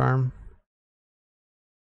sugarcane farm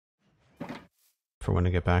for when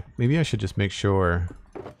I get back. Maybe I should just make sure.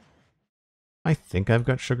 I think I've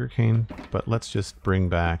got sugarcane, but let's just bring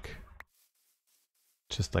back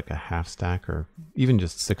just like a half stack, or even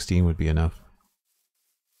just 16 would be enough.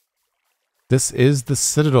 This is the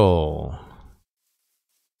Citadel,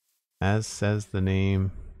 as says the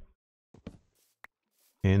name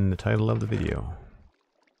in the title of the video.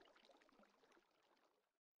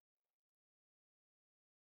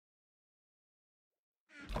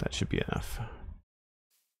 That should be enough.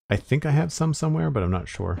 I think I have some somewhere, but I'm not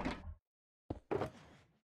sure.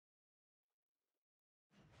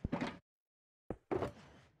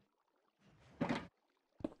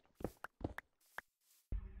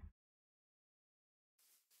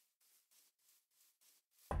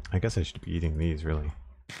 I guess I should be eating these, really.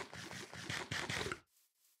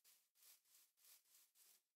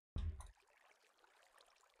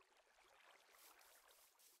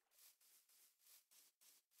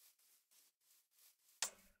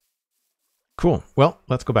 Cool. Well,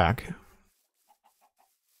 let's go back.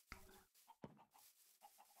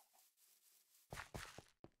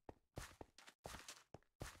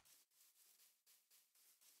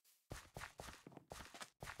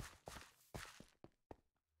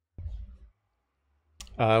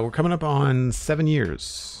 We're coming up on 7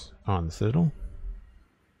 years on the Citadel.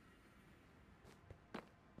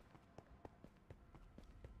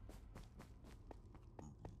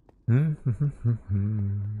 And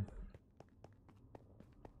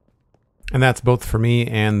that's both for me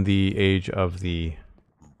and the age of the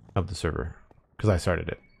server, because I started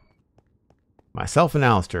it. Myself and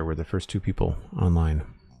Alistair were the first 2 people online.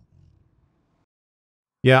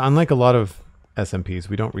 Yeah, unlike a lot of SMPs,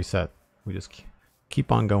 we don't reset. We just keep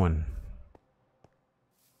on going.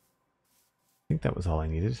 I think that was all I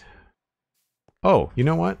needed. Oh, you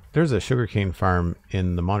know what? There's a sugarcane farm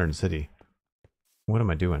in the modern city. What am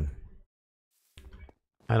I doing?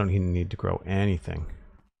 I don't even need to grow anything.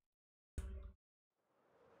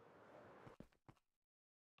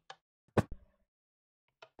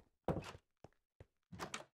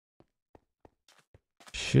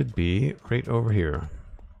 Should be right over here.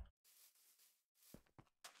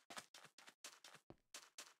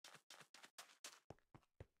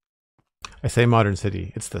 I say modern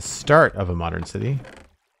city. It's the start of a modern city.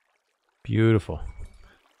 Beautiful.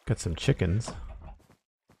 Got some chickens.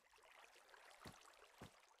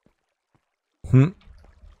 Wonder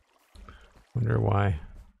why.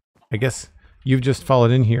 I guess you've just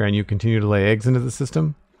fallen in here and you continue to lay eggs into the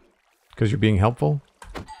system because you're being helpful.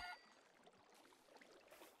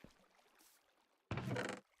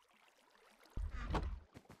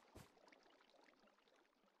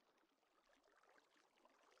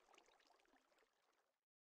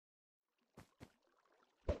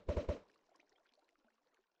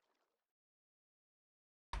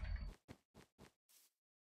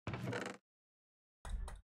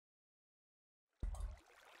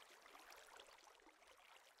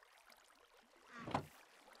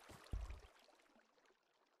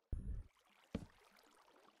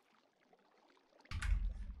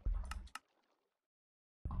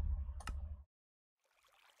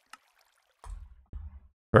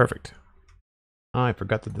 Perfect. I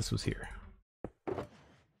forgot that this was here.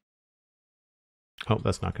 Oh,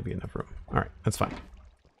 that's not going to be enough room. All right, that's fine.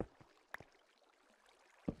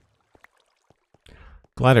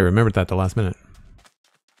 Glad I remembered that the last minute.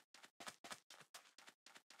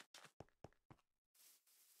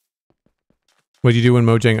 What do you do when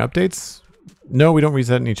Mojang updates? No, we don't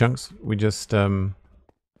reset any chunks. We just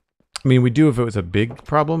I mean, we do if it was a big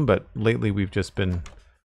problem, but lately we've just been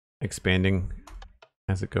expanding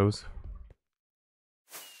as it goes.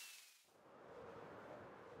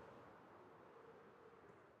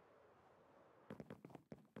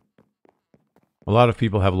 A lot of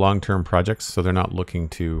people have long-term projects, so they're not looking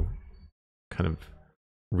to kind of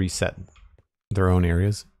reset their own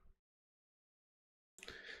areas.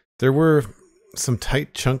 There were some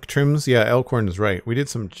tight chunk trims. Yeah, Elkhorn is right. We did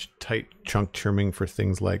some tight chunk trimming for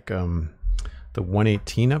things like the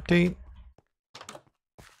 118 update.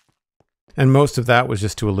 And most of that was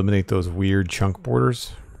just to eliminate those weird chunk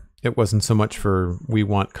borders. It wasn't so much for we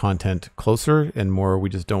want content closer and more we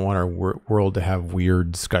just don't want our world to have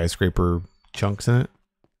weird skyscraper chunks in it.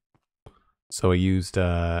 So I used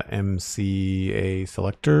MCA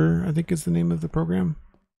Selector, I think is the name of the program.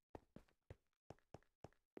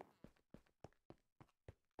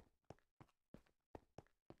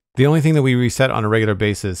 The only thing that we reset on a regular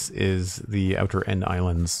basis is the outer end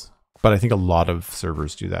islands, but I think a lot of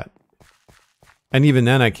servers do that. And even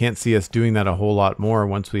then, I can't see us doing that a whole lot more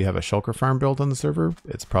once we have a shulker farm built on the server.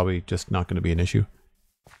 It's probably just not going to be an issue.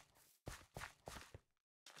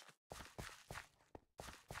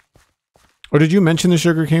 Or did you mention the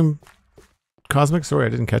sugarcane Cosmic? Sorry, I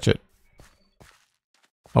didn't catch it.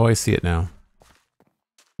 Oh, I see it now.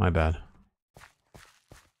 My bad.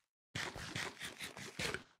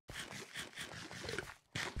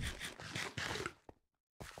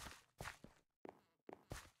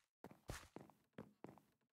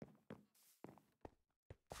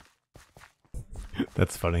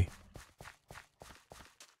 That's funny.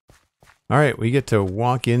 All right, we get to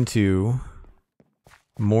walk into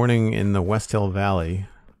morning in the West Hill Valley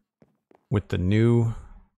with the new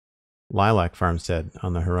lilac farmstead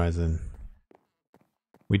on the horizon.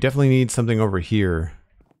 We definitely need something over here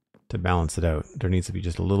to balance it out. There needs to be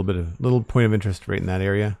just a little point of interest right in that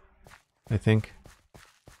area, I think.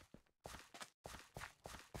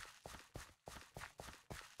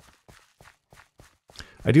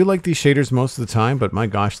 I do like these shaders most of the time, but my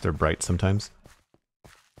gosh, they're bright sometimes.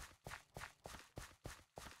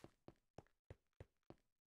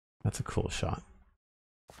 That's a cool shot.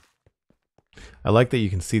 I like that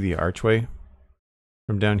you can see the archway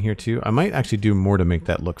from down here too. I might actually do more to make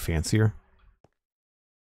that look fancier.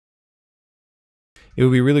 It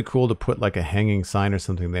would be really cool to put like a hanging sign or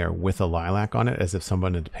something there with a lilac on it, as if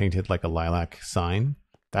someone had painted like a lilac sign.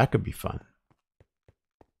 That could be fun.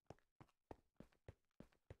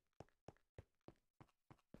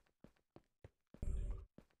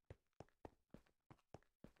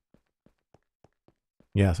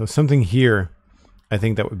 Yeah, so something here, I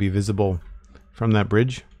think that would be visible from that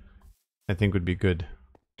bridge, I think would be good.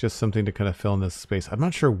 Just something to kind of fill in this space. I'm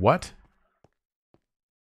not sure what.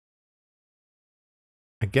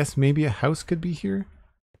 I guess maybe a house could be here.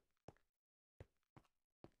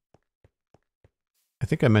 I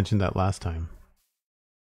think I mentioned that last time.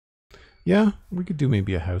 Yeah, we could do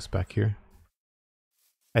maybe a house back here.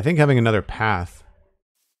 I think having another path,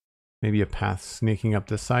 maybe a path sneaking up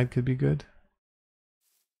this side could be good.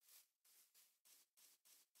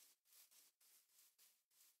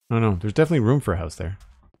 Oh no, there's definitely room for a house there.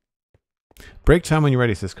 Break time when you're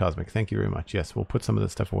ready, says Cosmic. Thank you very much. Yes, we'll put some of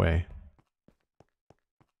this stuff away.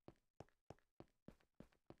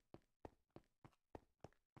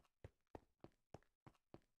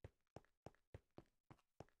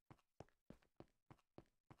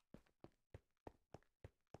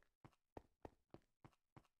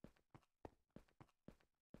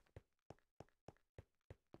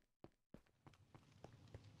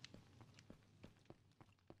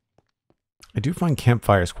 I do find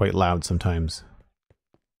campfires quite loud sometimes.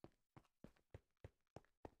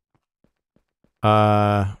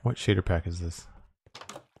 What shader pack is this?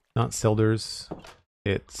 Not Silders.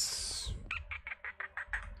 It's...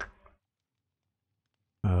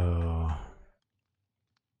 Oh...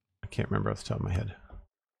 I can't remember off the top of my head.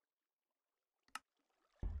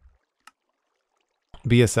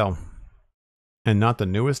 BSL. And not the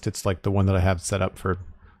newest, it's like the one that I have set up for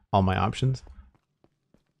all my options.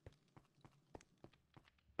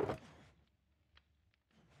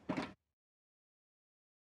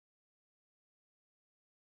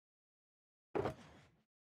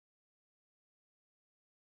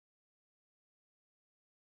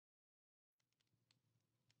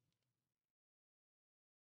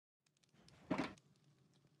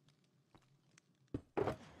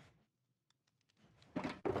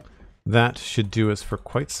 That should do us for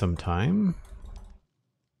quite some time.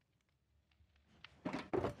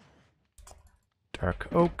 Dark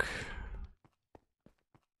oak.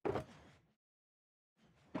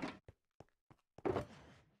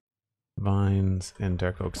 Vines. vines and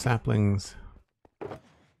dark oak saplings.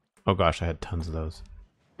 Oh gosh, I had tons of those.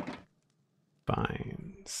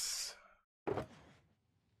 Vines.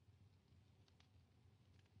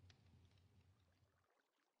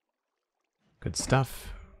 Good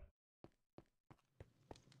stuff.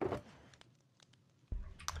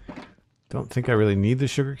 Don't think I really need the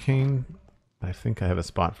sugarcane. I think I have a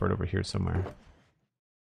spot for it over here somewhere.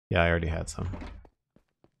 Yeah, I already had some.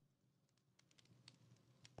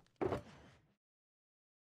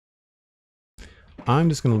 I'm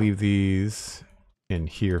just going to leave these in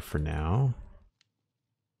here for now.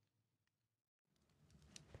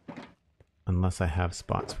 Unless I have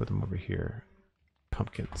spots for them over here.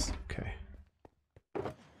 Pumpkins. Okay.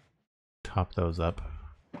 Top those up.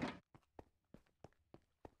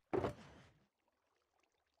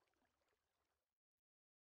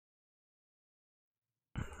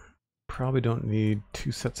 Probably don't need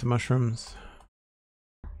 2 sets of mushrooms.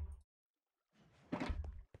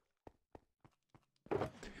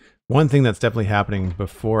 One thing that's definitely happening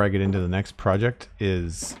before I get into the next project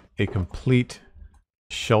is a complete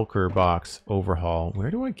shulker box overhaul.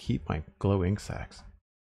 Where do I keep my glow ink sacks?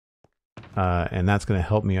 And that's going to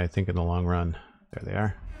help me, I think, in the long run. There they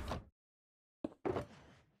are.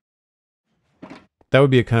 That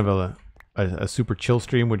would be a kind of a super chill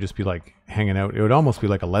stream, would just be like hanging out. It would almost be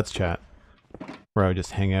like a Let's Chat, where I would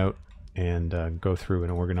just hang out and go through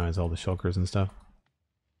and organize all the shulkers and stuff.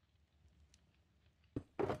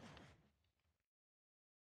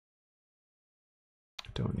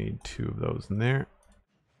 Don't need 2 of those in there.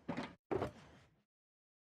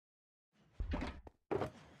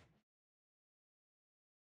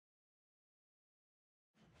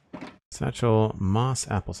 Satchel, moss,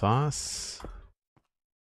 applesauce,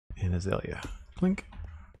 and azalea. Clink.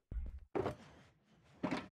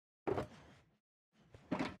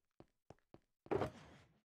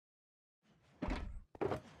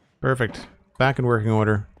 Perfect. Back in working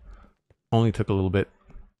order. Only took a little bit,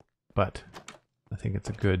 but I think it's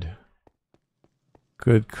a good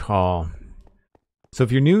call. So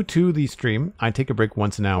if you're new to the stream, I take a break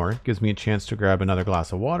once an hour. It gives me a chance to grab another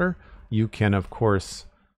glass of water. You can, of course,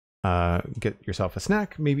 get yourself a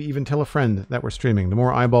snack, maybe even tell a friend that we're streaming. The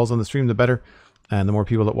more eyeballs on the stream, the better. And the more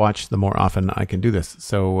people that watch, the more often I can do this.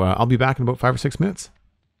 So I'll be back in about 5 or 6 minutes.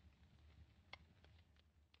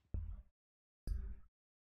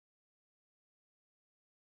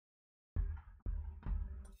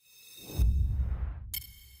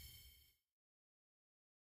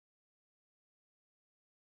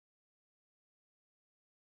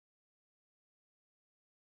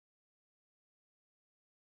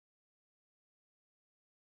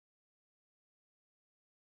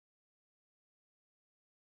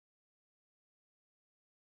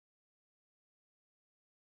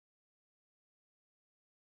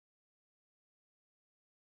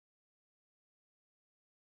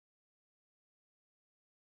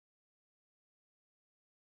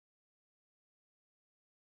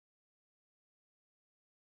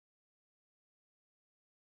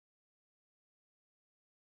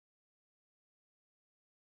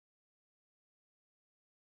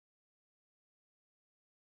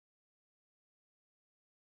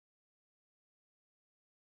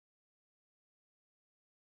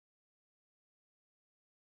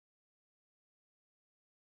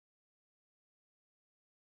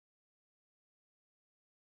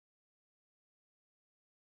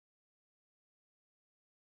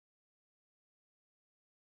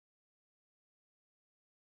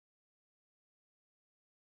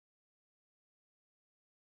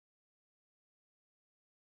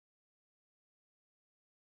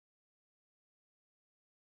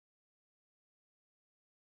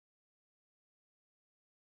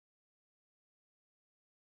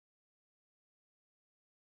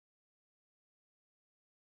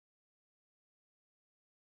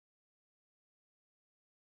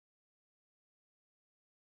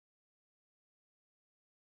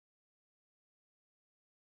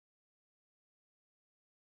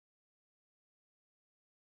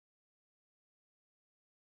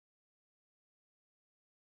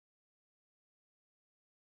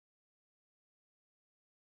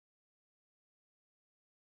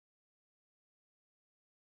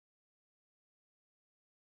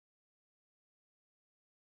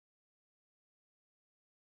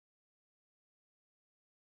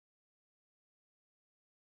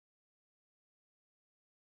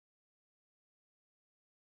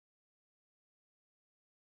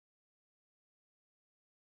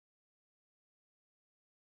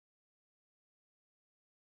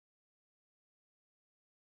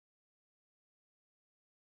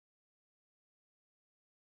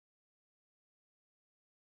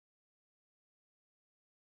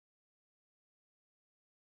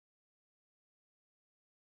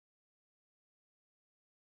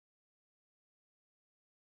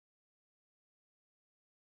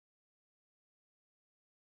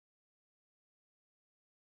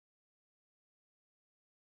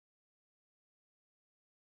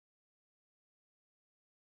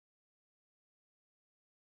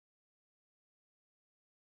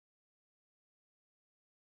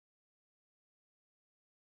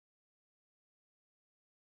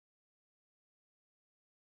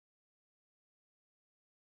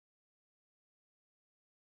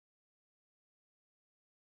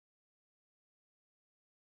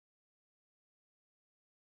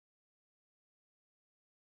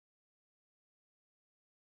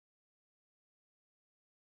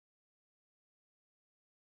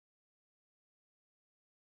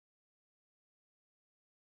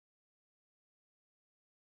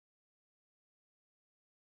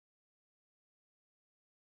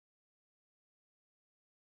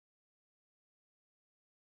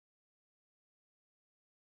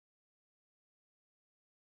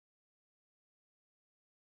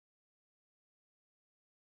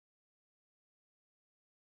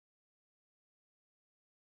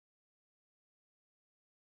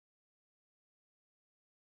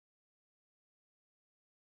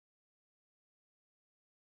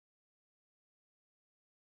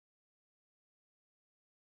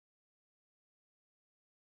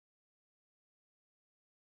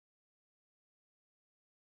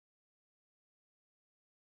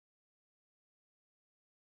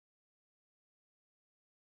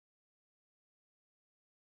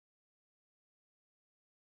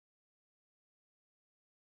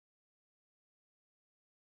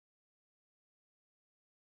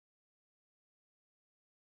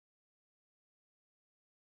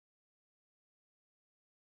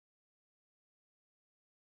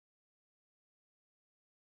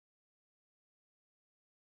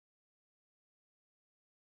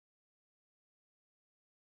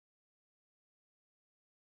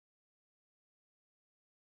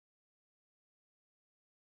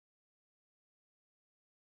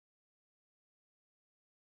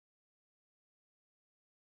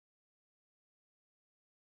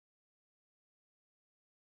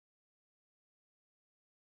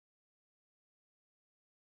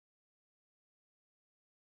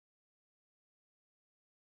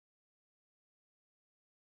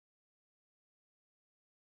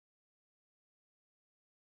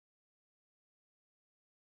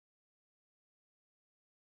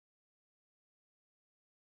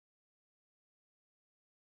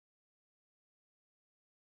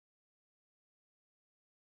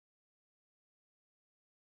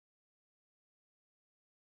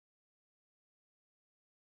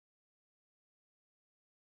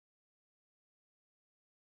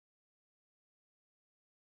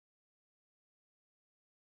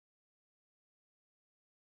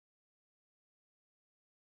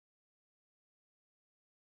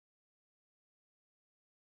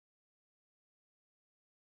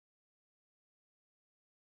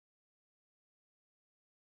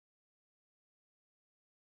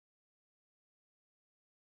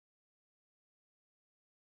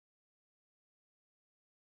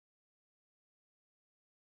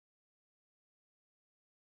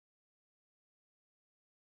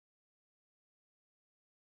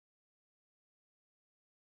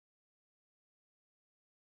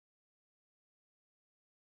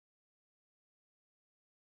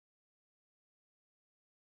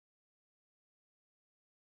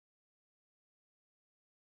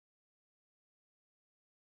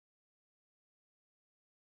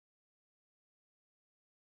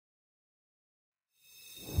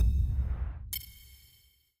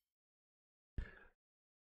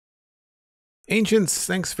 Ancients,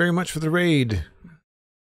 thanks very much for the raid.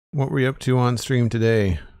 What were you up to on stream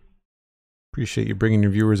today? Appreciate you bringing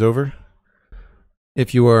your viewers over.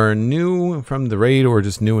 If you are new from the raid or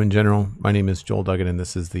just new in general, my name is Joel Duggan and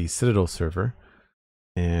this is the Citadel server.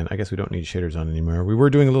 And I guess we don't need shaders on anymore. We were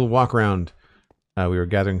doing a little walk around. We were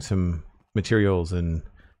gathering some materials and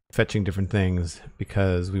fetching different things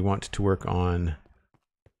because we want to work on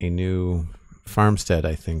a new farmstead,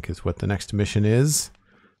 I think is what the next mission is.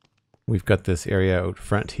 We've got this area out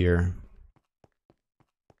front here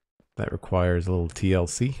that requires a little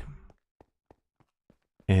TLC.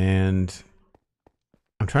 And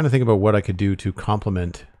I'm trying to think about what I could do to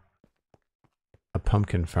complement a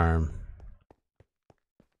pumpkin farm.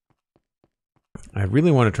 I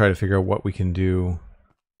really want to try to figure out what we can do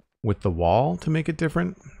with the wall to make it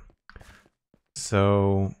different.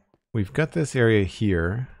 So we've got this area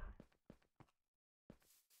here.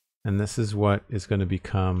 And this is what is going to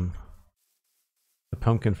become the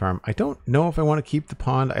pumpkin farm. I don't know if I want to keep the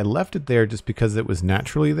pond. I left it there just because it was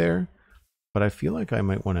naturally there. But I feel like I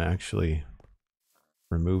might want to actually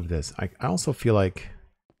remove this. I also feel like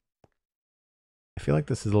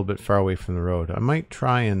this is a little bit far away from the road. I might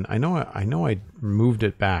try and I know I moved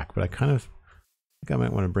it back, but I kind of think I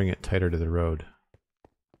might want to bring it tighter to the road.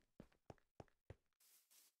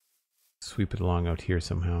 Sweep it along out here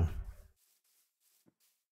somehow.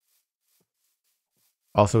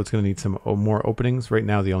 Also, it's going to need some more openings. Right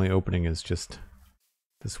now, the only opening is just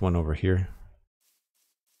this one over here.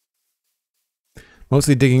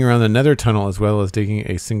 Mostly digging around the nether tunnel as well as digging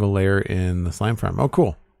a single layer in the slime farm. Oh,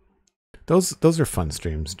 cool. Those are fun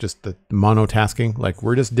streams. Just the monotasking. Like,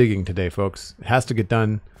 we're just digging today, folks. It has to get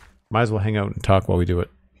done. Might as well hang out and talk while we do it.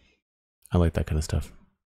 I like that kind of stuff.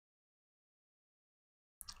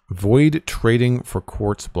 Void trading for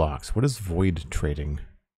quartz blocks. What is void trading?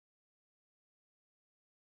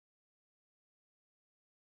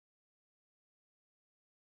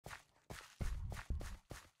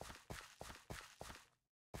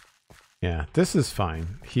 Yeah, this is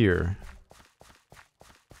fine here.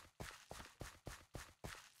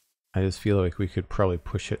 I just feel like we could probably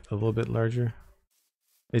push it a little bit larger.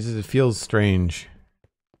 It feels strange.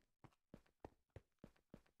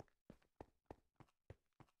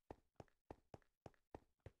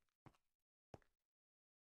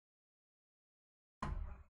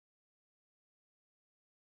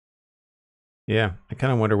 Yeah, I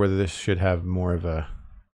kind of wonder whether this should have more of a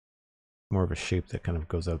shape that kind of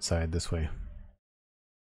goes outside this way.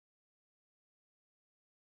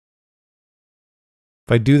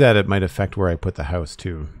 If I do that, it might affect where I put the house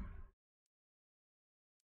too.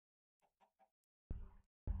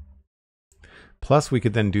 Plus, we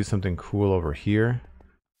could then do something cool over here,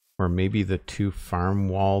 where maybe the two farm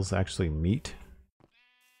walls actually meet.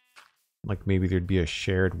 Like maybe there'd be a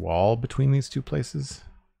shared wall between these two places.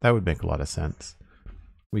 That would make a lot of sense.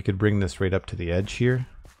 We could bring this right up to the edge here.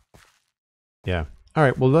 Yeah. All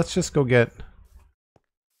right, well, let's just go get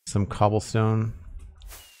some cobblestone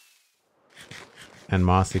and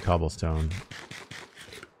mossy cobblestone.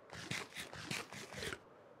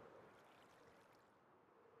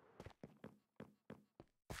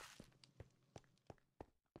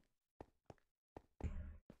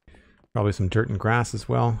 Probably some dirt and grass as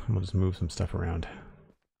well. And we'll just move some stuff around.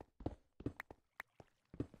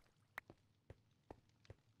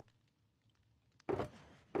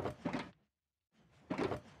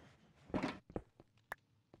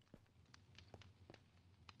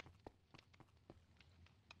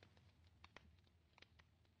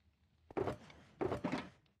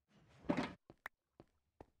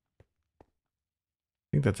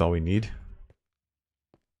 I think that's all we need.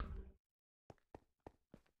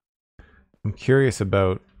 I'm curious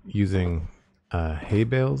about using hay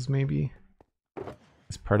bales maybe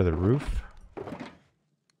as part of the roof.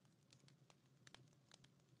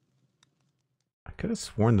 I could have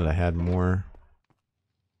sworn that I had more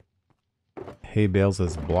hay bales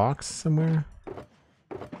as blocks somewhere.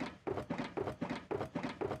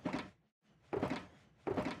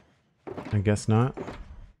 I guess not.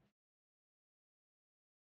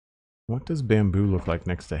 What does bamboo look like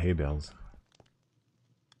next to hay bales?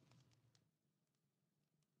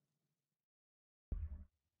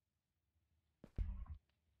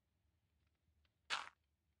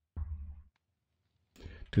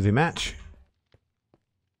 Do they match?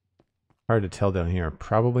 Hard to tell down here.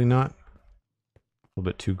 Probably not. A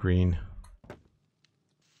little bit too green.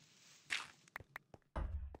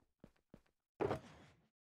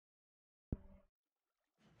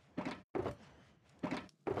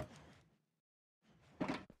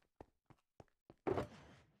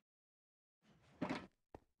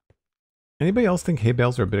 Anybody else think hay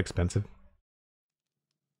bales are a bit expensive?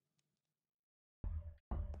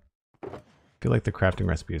 feel like the crafting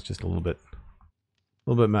recipe is just a little bit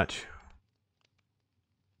much.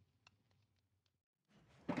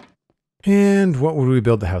 And what would we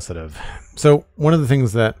build the house out of? So one of the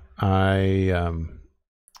things that I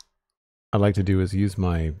like to do is use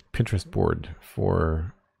my Pinterest board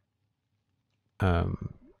for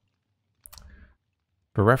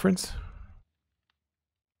reference.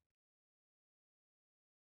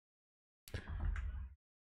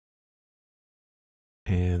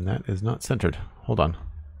 And that is not centered. Hold on.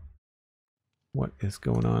 What is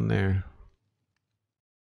going on there?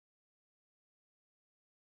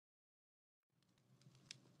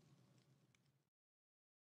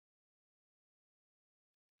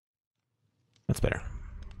 That's better.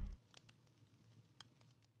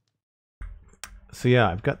 So yeah,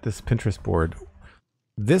 I've got this Pinterest board.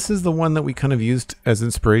 This is the one that we kind of used as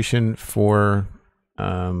inspiration for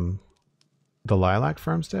the lilac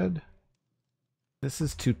farmstead. This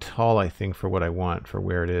is too tall, I think, for what I want, for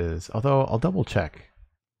where it is. Although I'll double check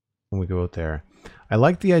when we go out there. I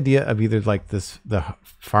like the idea of either like the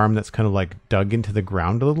farm that's kind of like dug into the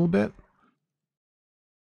ground a little bit.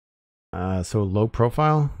 So low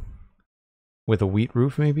profile with a wheat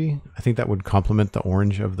roof maybe. I think that would complement the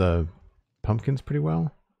orange of the pumpkins pretty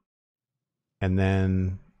well. And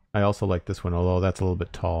then I also like this one, although that's a little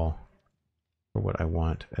bit tall for what I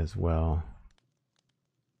want as well.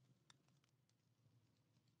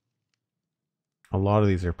 A lot of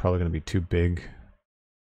these are probably going to be too big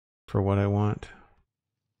for what I want.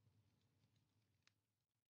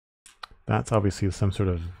 That's obviously some sort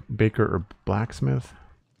of baker or blacksmith.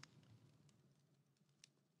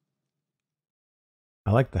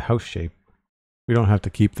 I like the house shape. We don't have to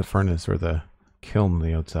keep the furnace or the kiln on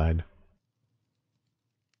the outside.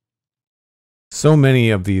 So many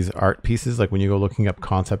of these art pieces, like when you go looking up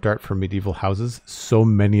concept art for medieval houses, so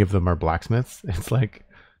many of them are blacksmiths. It's like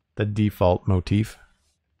the default motif.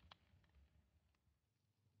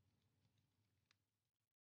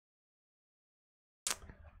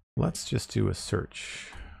 Let's just do a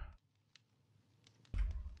search.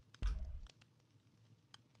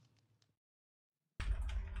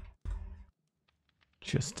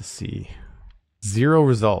 Just to see. 0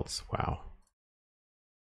 results. Wow.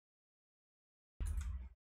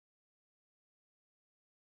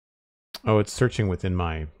 Oh, it's searching within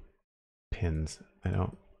my pins. I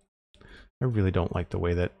really don't like the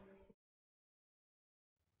way that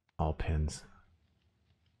all pins.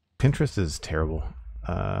 Pinterest is terrible.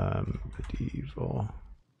 Medieval.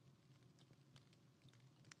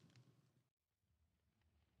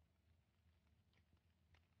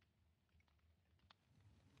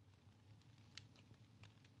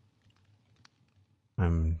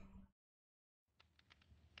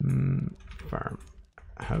 Farm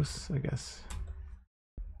house, I guess.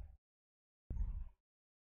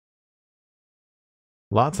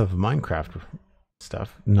 Lots of Minecraft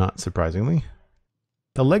stuff, not surprisingly.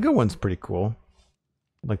 The Lego one's pretty cool.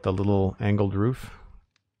 Like the little angled roof.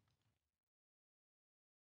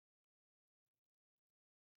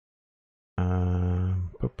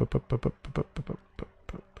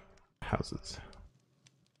 Houses.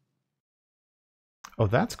 Oh,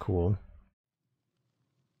 that's cool.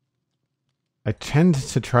 I tend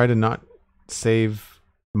to try to not save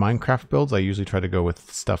Minecraft builds. I usually try to go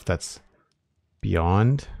with stuff that's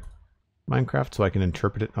beyond Minecraft so I can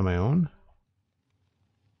interpret it on my own.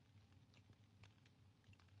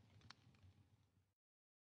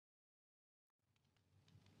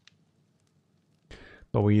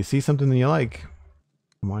 But when you see something that you like,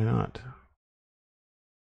 why not?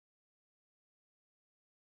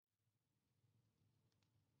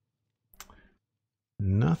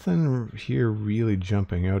 Nothing here really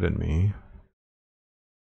jumping out at me.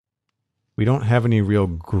 We don't have any real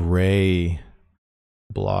gray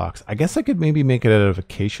blocks. I guess I could maybe make it out of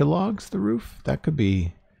acacia logs, the roof. That could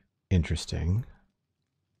be interesting.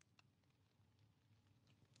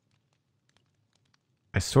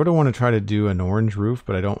 I sort of want to try to do an orange roof,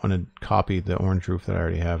 but I don't want to copy the orange roof that I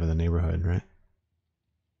already have in the neighborhood, right?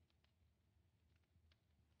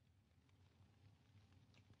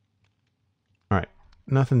 All right,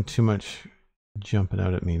 nothing too much jumping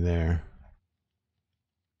out at me there.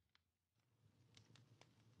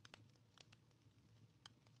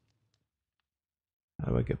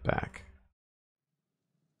 How do I get back?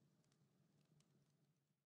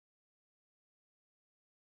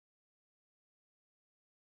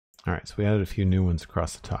 All right, so we added a few new ones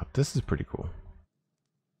across the top. This is pretty cool.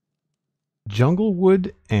 Jungle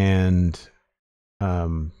wood and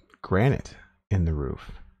granite in the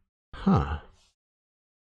roof. Huh.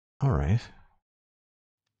 All right.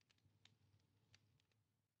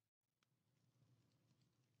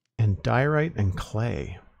 and diorite and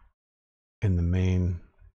clay in the main.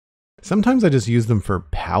 Sometimes I just use them for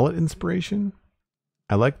palette inspiration.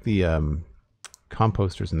 I like the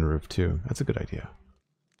composters in the roof too. That's a good idea.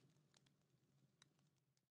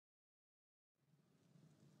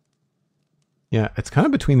 Yeah, it's kind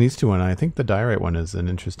of between these two, and I think the diorite one is an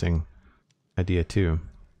interesting idea too.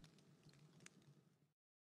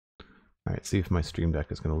 All right, see if my Stream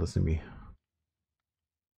Deck is going to listen to me.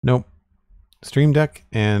 Nope. Stream Deck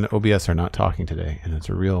and OBS are not talking today, and it's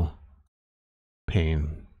a real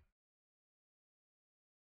pain.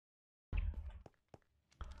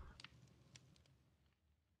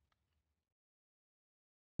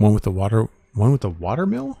 One with the water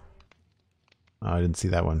mill? Oh, I didn't see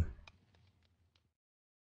that one.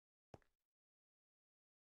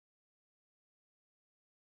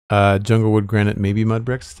 Jungle wood granite, maybe mud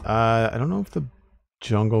bricks. I don't know if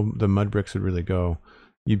the mud bricks would really go.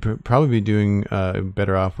 You'd probably be doing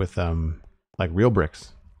better off with like real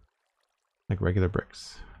bricks, like regular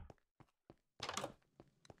bricks.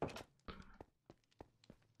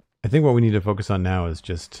 I think what we need to focus on now is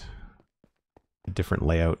just a different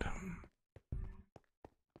layout.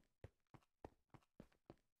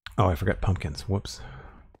 Oh, I forgot pumpkins. Whoops.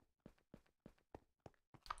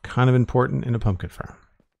 Kind of important in a pumpkin farm.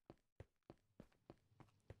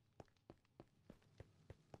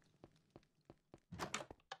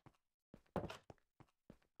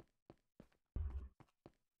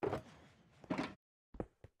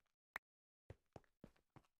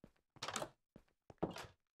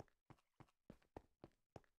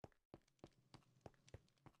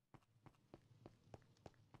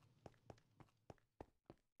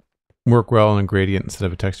 Work well in a gradient instead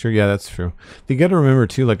of a texture. Yeah, that's true. You got to remember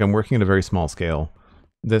too, like I'm working at a very small scale.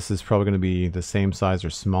 This is probably going to be the same size or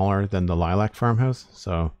smaller than the lilac farmhouse.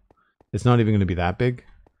 So it's not even going to be that big.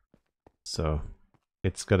 So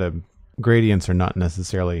it's got a, gradients are not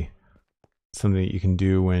necessarily something that you can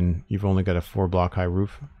do when you've only got a 4-block high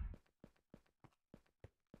roof.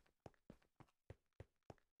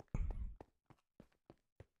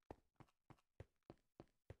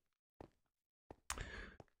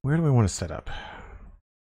 Where do I want to set up?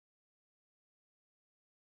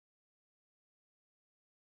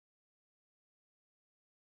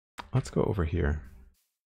 Let's go over here.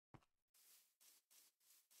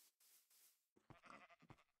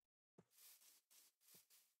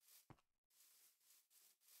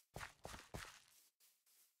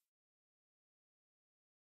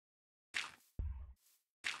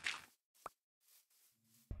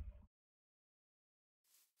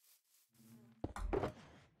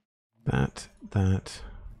 That.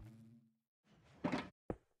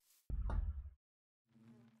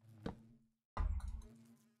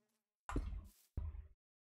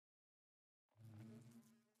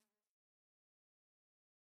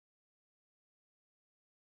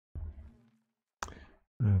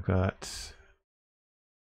 I've got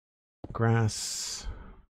grass,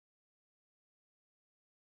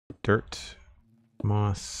 dirt,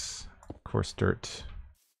 moss, coarse dirt,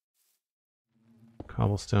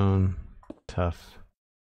 cobblestone, tough.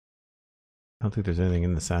 I don't think there's anything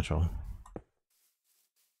in the satchel.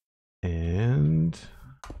 And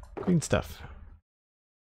green stuff.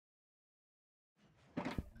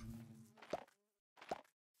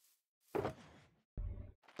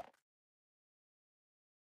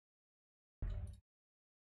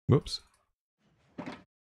 Whoops.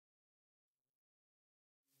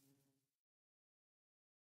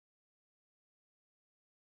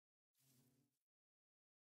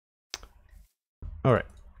 All right,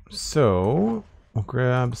 so we'll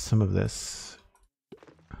grab some of this.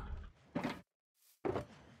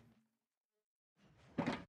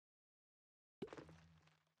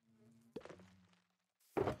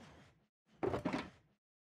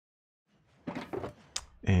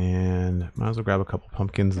 And might as well grab a couple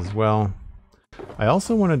pumpkins as well. I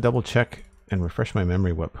also want to double check and refresh my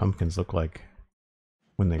memory what pumpkins look like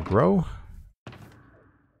when they grow.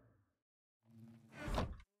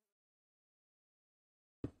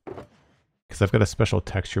 Because I've got a special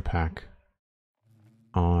texture pack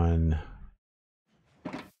on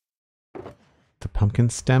the pumpkin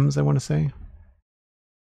stems, I want to say.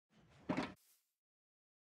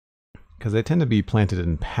 Because they tend to be planted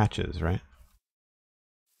in patches, right?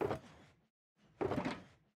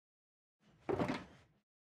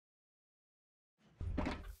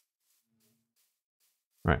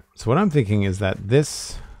 Right, so what I'm thinking is that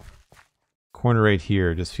this corner right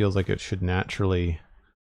here just feels like it should naturally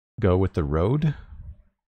go with the road.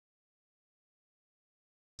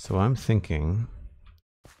 So I'm thinking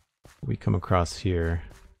we come across here.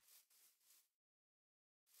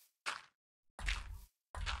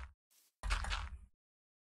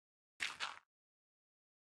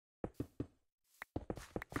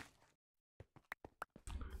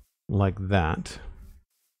 Like that.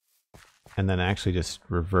 And then actually just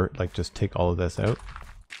revert, like just take all of this out.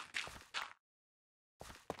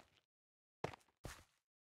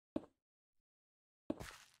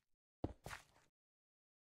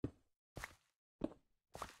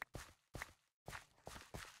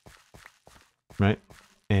 Right?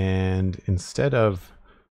 And instead of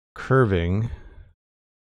curving,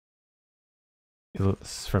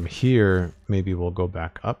 from here, maybe we'll go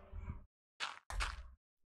back up.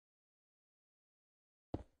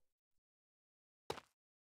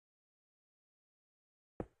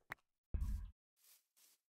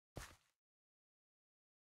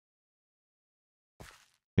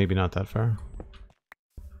 Maybe not that far.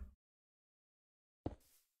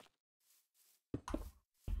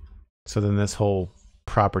 So then this whole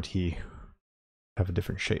property have a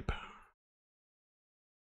different shape.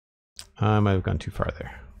 I might have gone too far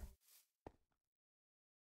there.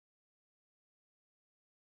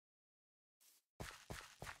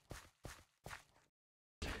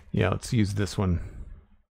 Yeah, let's use this one.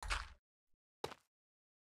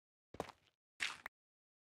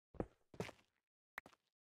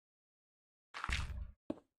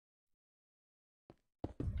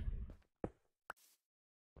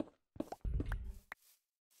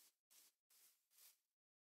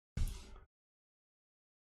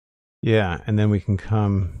 Yeah, and then we can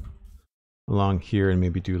come along here and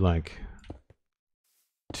maybe do like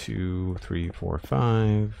 2, 3, 4,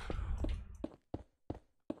 5.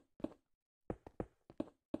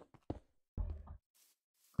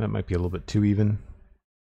 That might be a little bit too even.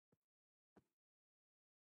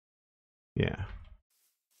 Yeah.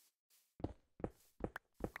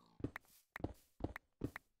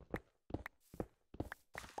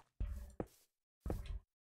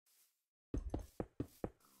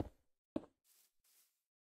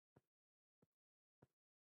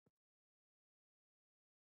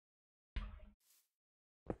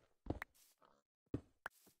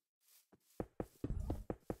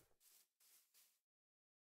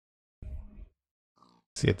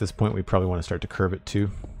 See, at this point, we probably want to start to curve it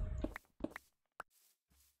too.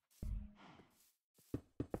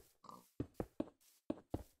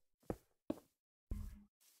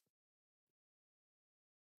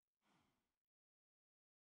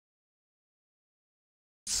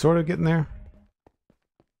 Sort of getting there.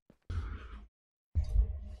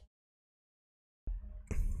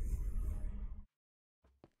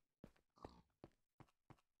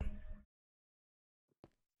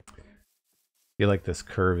 I feel like this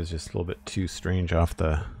curve is just a little bit too strange off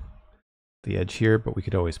the edge here, but we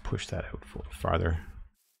could always push that out farther.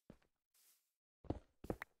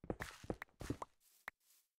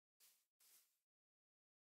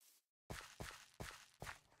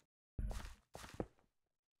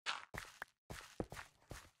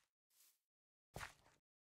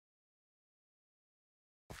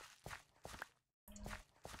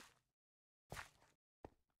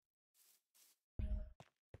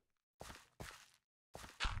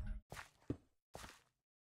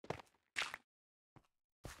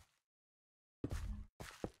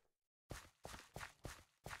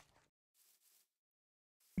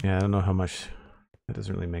 Yeah, I don't know how much, that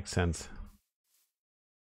doesn't really make sense.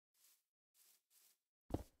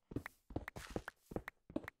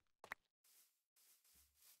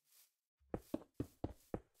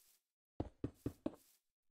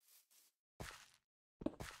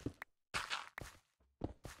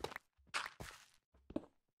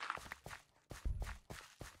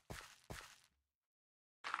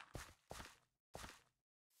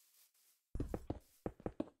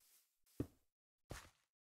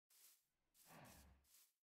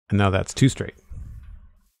 And now that's 2 straight.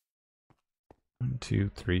 1,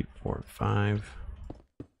 2, 3, 4, 5.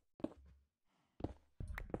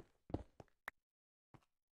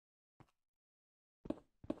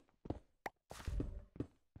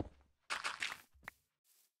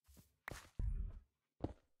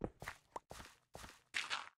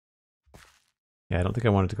 Yeah, I don't think I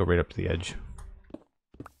wanted to go right up to the edge.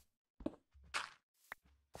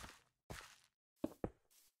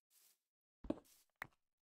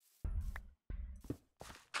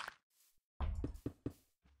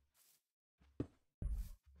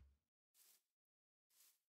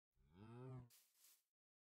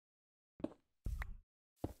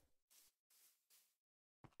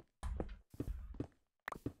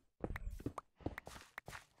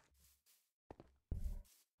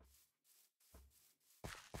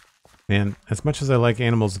 Man, as much as I like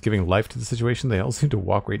animals giving life to the situation, they all seem to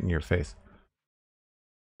walk right in your face.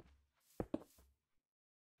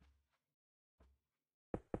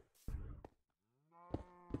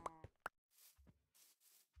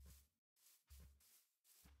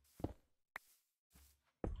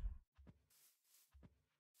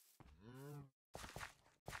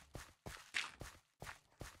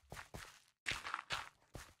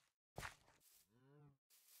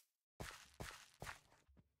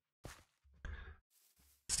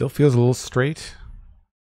 Still feels a little straight,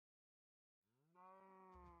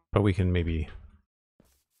 but we can maybe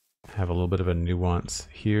have a little bit of a nuance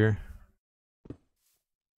here.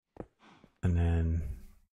 And then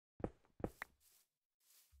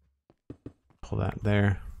pull that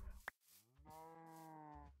there.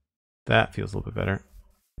 That feels a little bit better.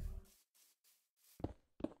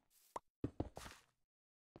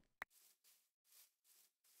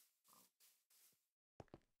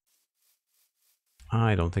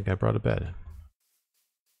 I don't think I brought a bed.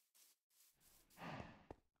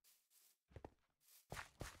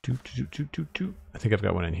 I think I've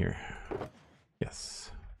got one in here.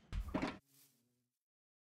 Yes.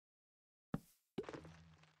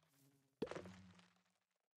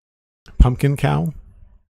 Pumpkin cow.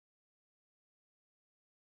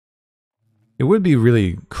 It would be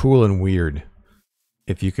really cool and weird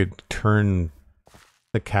if you could turn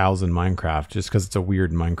the cows in Minecraft, just because it's a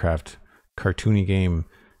weird Minecraft cartoony game,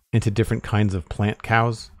 into different kinds of plant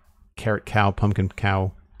cows. Carrot cow, pumpkin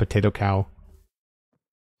cow, potato cow.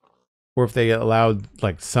 Or if they allowed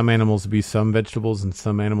like some animals to be some vegetables and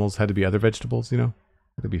some animals had to be other vegetables, you know?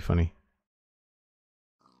 That'd be funny.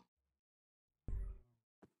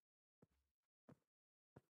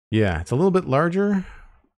 Yeah, it's a little bit larger.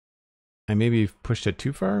 I maybe pushed it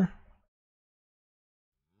too far.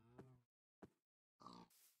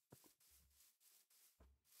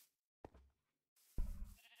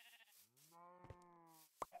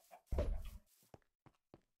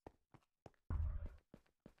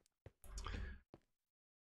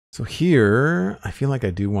 So here, I feel like I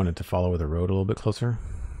do want it to follow the road a little bit closer.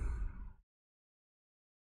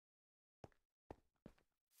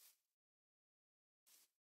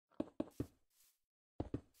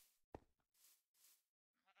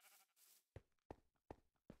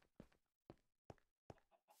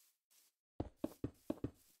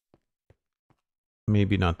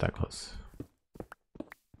 Maybe not that close.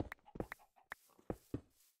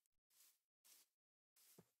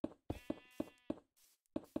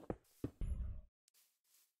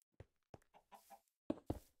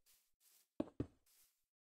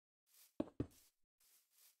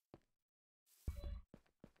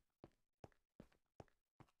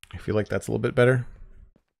 I feel like that's a little bit better.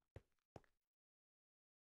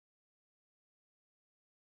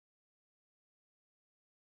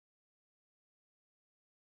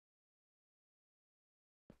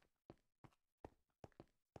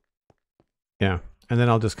 Yeah, and then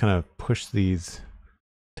I'll just kind of push these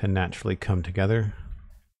to naturally come together.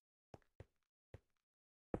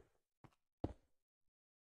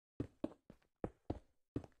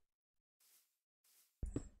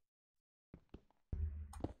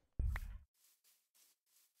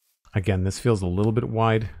 Again, this feels a little bit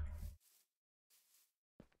wide.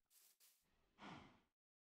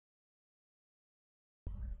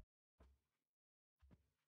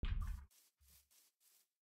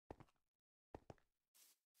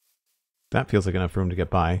 That feels like enough room to get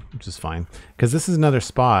by, which is fine. Because this is another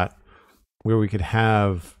spot where we could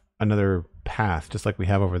have another path, just like we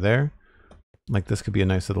have over there. Like this could be a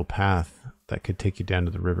nice little path that could take you down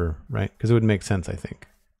to the river, right? Because it would make sense, I think.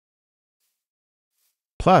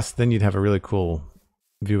 Plus, then you'd have a really cool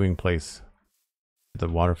viewing place, the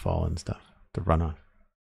waterfall and stuff, the runoff.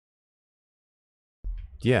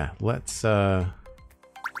 Yeah, let's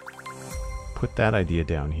put that idea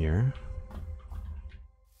down here.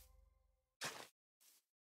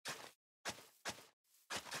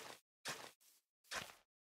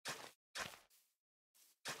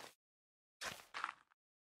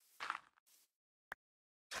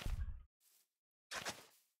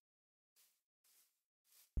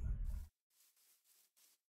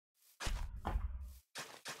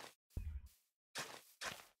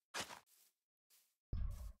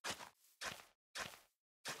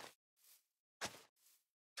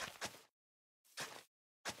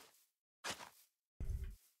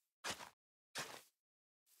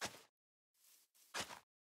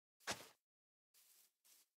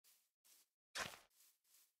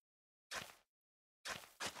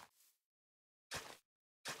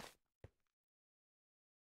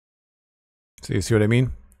 So you see what I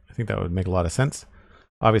mean? I think that would make a lot of sense.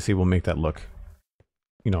 Obviously, we'll make that look,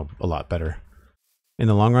 you know, a lot better in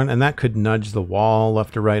the long run. And that could nudge the wall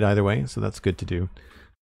left or right either way. So that's good to do.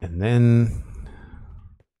 And then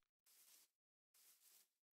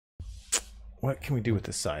what can we do with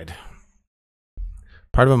this side?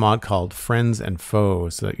 Part of a mod called Friends and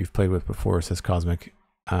Foes that you've played with before, says Cosmic.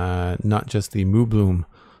 Not just the Moo Bloom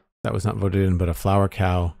that was not voted in, but a flower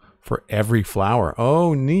cow for every flower.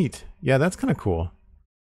 Oh, neat. Yeah, that's kind of cool.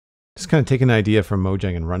 Just kind of taking an idea from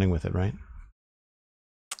Mojang and running with it, right?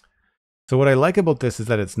 So what I like about this is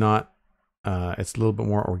that it's not, it's a little bit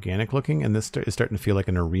more organic looking, and this is starting to feel like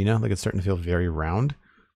an arena, like it's starting to feel very round.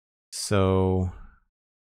 So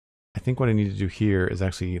I think what I need to do here is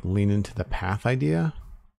actually lean into the path idea.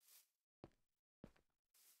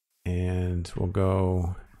 And we'll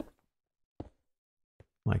go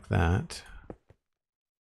like that.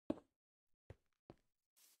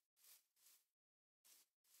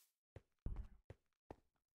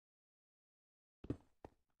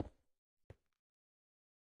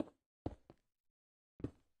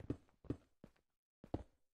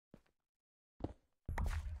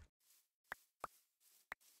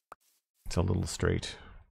 It's a little straight.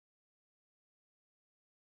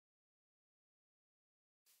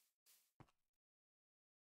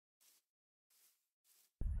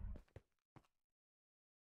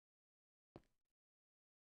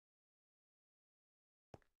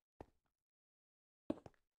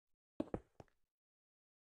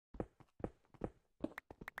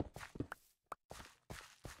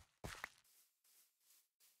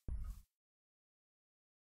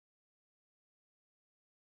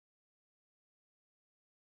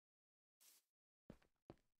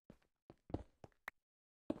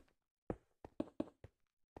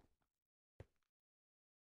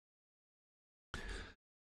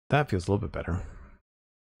 That feels a little bit better.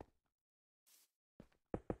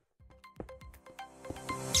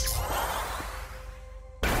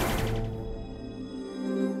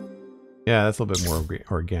 Yeah, that's a little bit more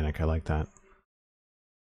organic. I like that.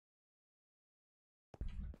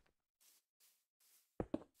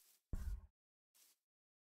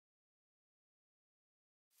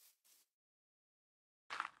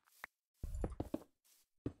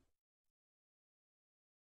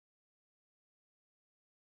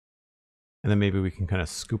 And then maybe we can kind of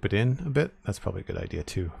scoop it in a bit. That's probably a good idea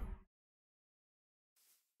too.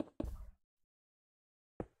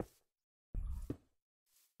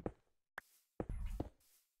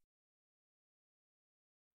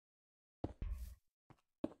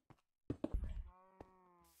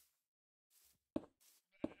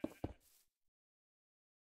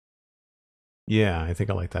 Yeah, I think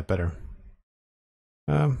I like that better.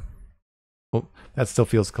 Well, that still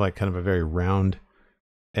feels like kind of a very round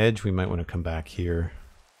edge. We might want to come back here.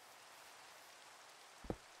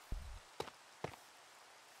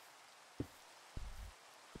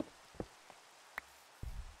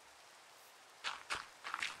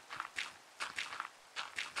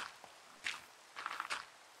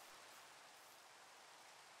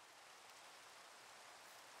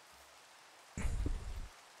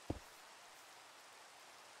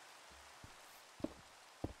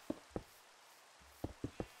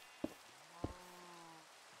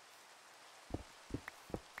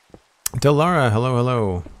 Delara, hello,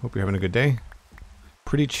 hello. Hope you're having a good day.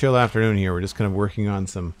 Pretty chill afternoon here. We're just kind of working on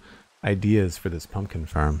some ideas for this pumpkin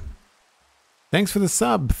farm. Thanks for the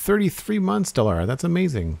sub. 33 months, Delara. That's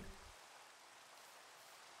amazing.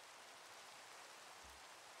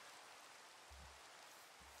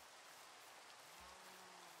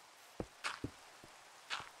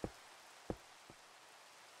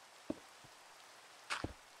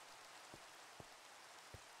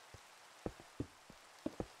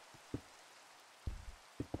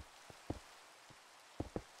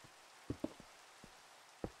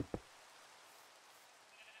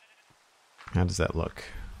 How does that look?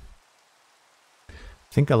 I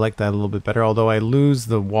think I like that a little bit better, although I lose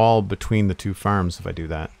the wall between the two farms if I do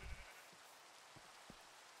that.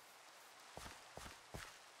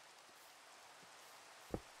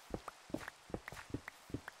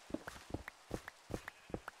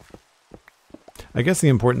 I guess the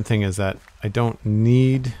important thing is that I don't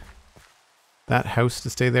need that house to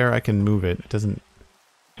stay there. I can move it. It doesn't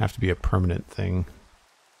have to be a permanent thing.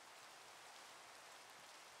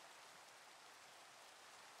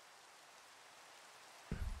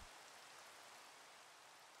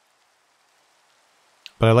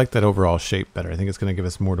 But I like that overall shape better. I think it's going to give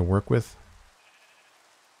us more to work with.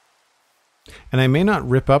 And I may not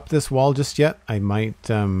rip up this wall just yet. I might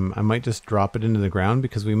just drop it into the ground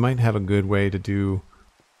because we might have a good way to do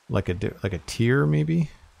like a tier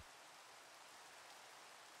maybe.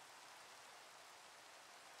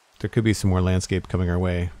 There could be some more landscape coming our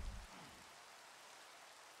way.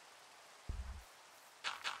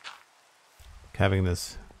 Having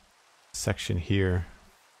this section here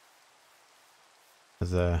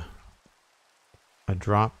as a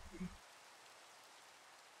drop.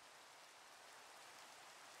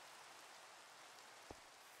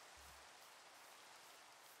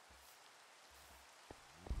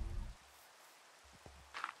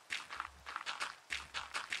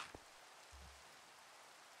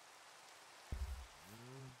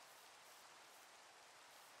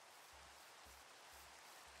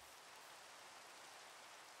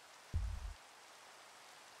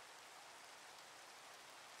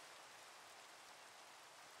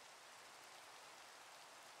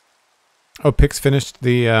 Oh, Pix finished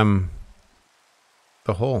the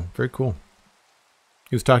hole. Very cool.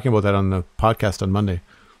 He was talking about that on the podcast on Monday.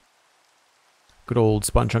 Good old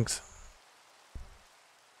Spawn Chunks.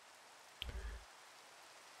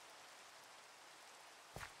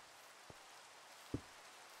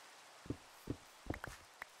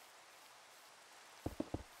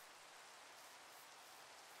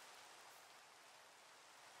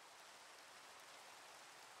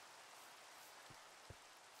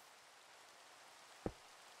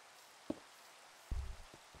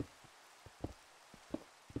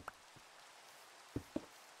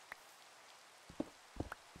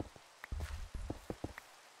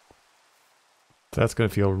 So that's going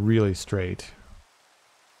to feel really straight.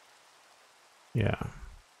 Yeah.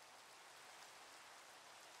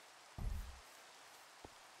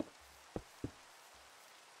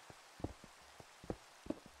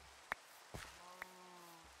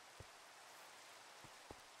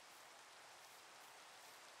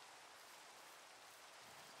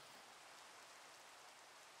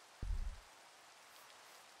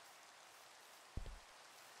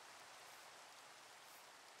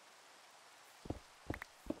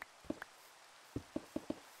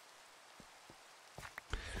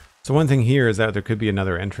 So one thing here is that there could be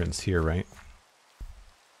another entrance here, right?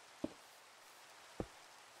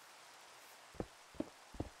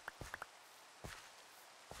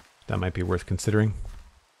 That might be worth considering.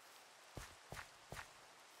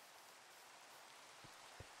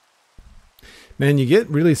 Man, you get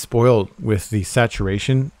really spoiled with the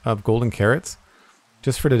saturation of golden carrots.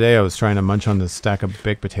 Just for today, I was trying to munch on this stack of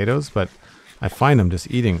baked potatoes, but I find them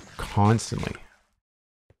just eating constantly.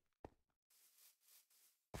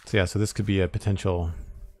 So yeah, so this could be a potential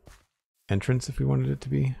entrance if we wanted it to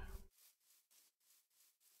be.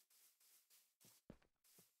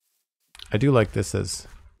 I do like this as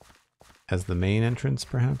the main entrance,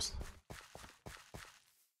 perhaps.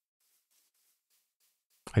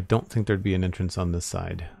 I don't think there'd be an entrance on this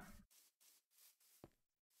side.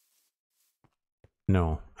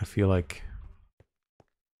 No, I feel like...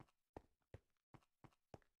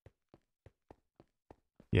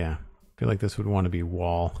 Yeah, I feel like this would want to be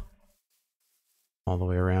wall all the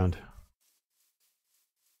way around.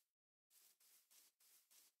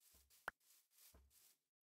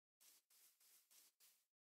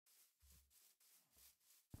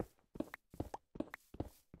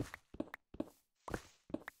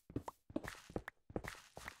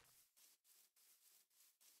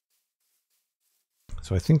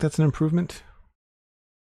 So I think that's an improvement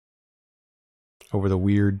over the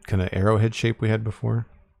weird kind of arrowhead shape we had before.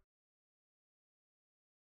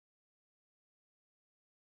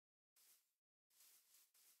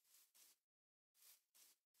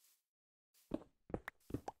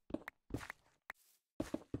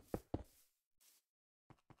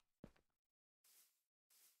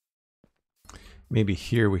 Maybe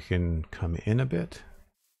here we can come in a bit.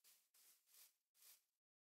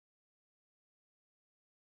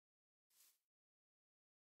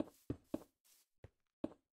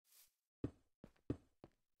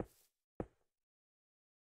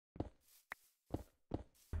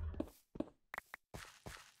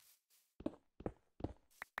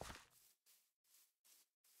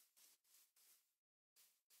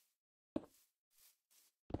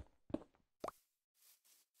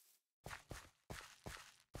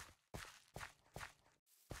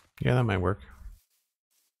 Yeah, that might work.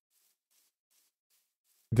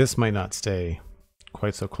 This might not stay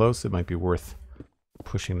quite so close. It might be worth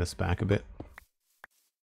pushing this back a bit.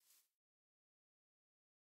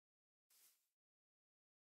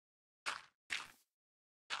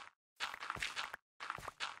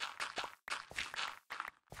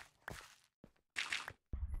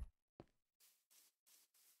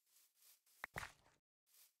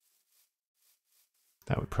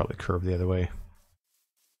 That would probably curve the other way.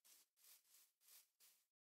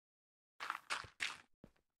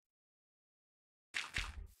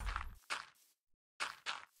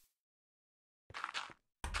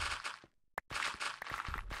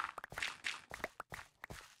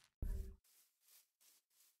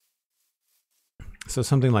 So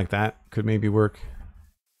something like that could maybe work.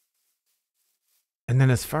 And then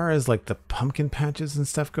as far as like the pumpkin patches and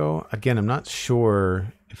stuff go, again, I'm not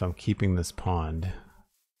sure if I'm keeping this pond.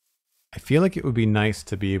 I feel like it would be nice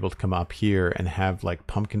to be able to come up here and have like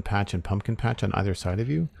pumpkin patch and pumpkin patch on either side of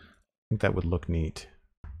you. I think that would look neat.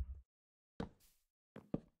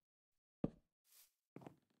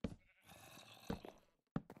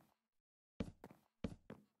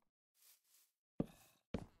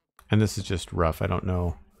 And this is just rough. I don't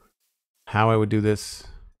know how I would do this.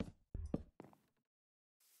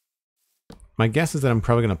 My guess is that I'm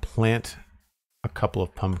probably going to plant a couple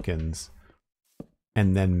of pumpkins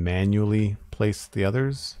and then manually place the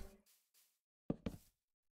others.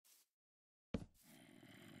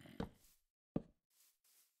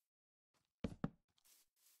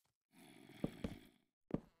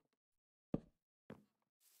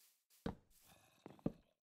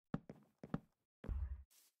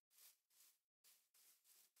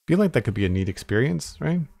 I feel like that could be a neat experience,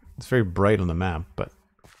 right? It's very bright on the map, but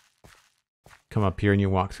come up here and you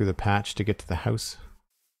walk through the patch to get to the house.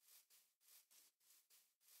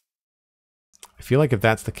 I feel like if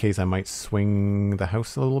that's the case, I might swing the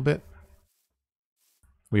house a little bit.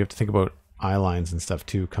 We have to think about eye lines and stuff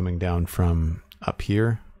too, coming down from up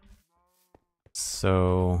here.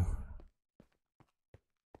 So,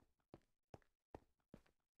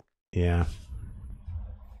 yeah.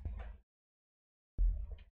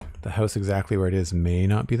 The house exactly where it is may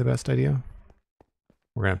not be the best idea.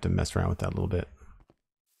 We're gonna have to mess around with that a little bit.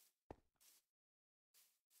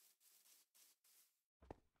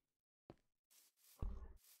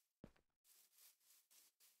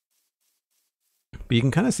 But you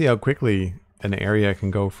can kind of see how quickly an area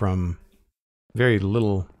can go from very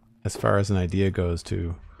little as far as an idea goes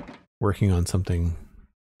to working on something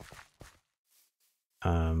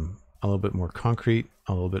a little bit more concrete,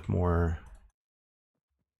 a little bit more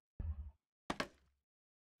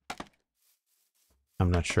I'm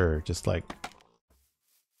not sure, just like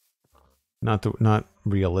not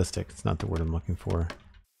realistic. It's not the word I'm looking for.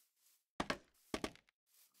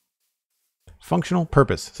 Functional,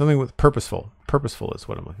 purpose, something with purposeful. Purposeful is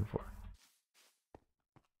what I'm looking for.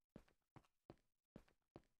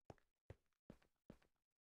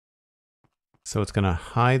 So it's going to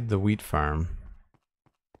hide the wheat farm.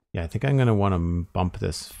 Yeah, I think I'm going to want to bump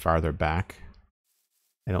this farther back.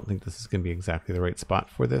 I don't think this is going to be exactly the right spot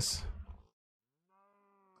for this.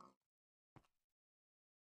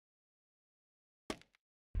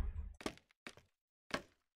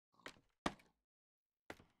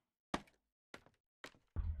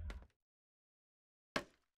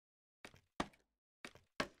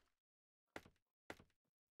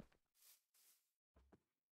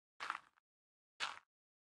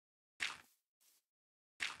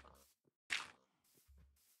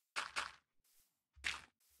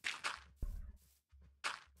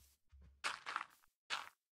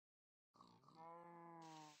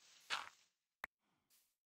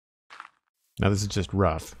 Now this is just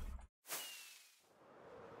rough.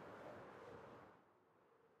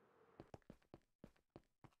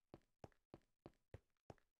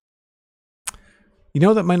 You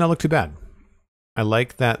know, that might not look too bad. I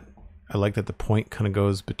like that the point kind of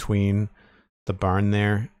goes between the barn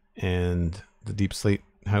there and the deep slate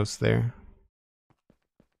house there.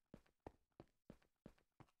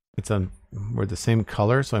 We're the same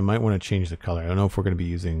color, so I might want to change the color. I don't know if we're going to be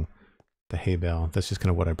using the hay bale. That's just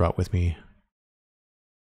kind of what I brought with me.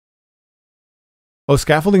 Oh,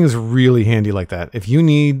 scaffolding is really handy like that. If you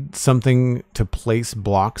need something to place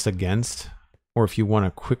blocks against, or if you want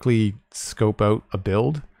to quickly scope out a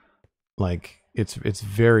build, like it's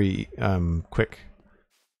very quick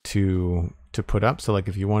to put up. So like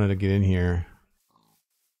if you wanted to get in here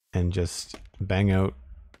and just bang out,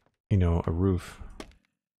 you know, a roof.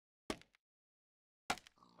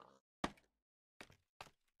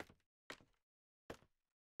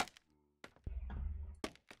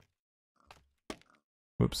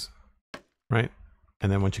 Whoops. Right?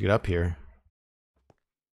 And then once you get up here,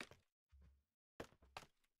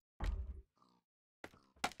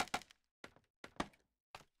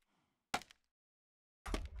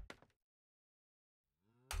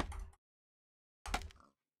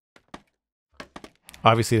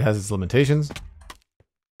 obviously it has its limitations,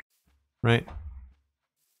 right?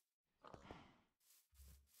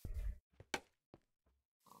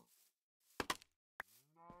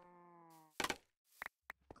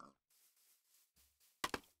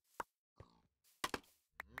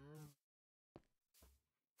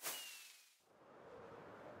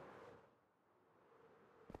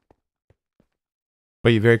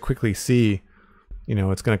 But you very quickly see, you know,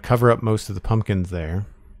 it's going to cover up most of the pumpkins there.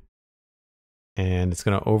 And it's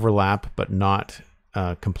going to overlap, but not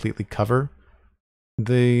completely cover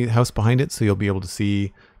the house behind it. So you'll be able to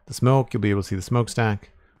see the smoke. You'll be able to see the smokestack.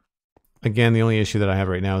 Again, the only issue that I have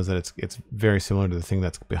right now is that it's very similar to the thing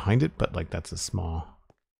that's behind it, but like that's a small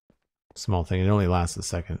thing. It only lasts a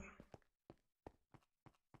second.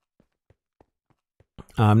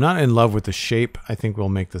 I'm not in love with the shape. I think we'll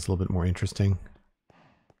make this a little bit more interesting.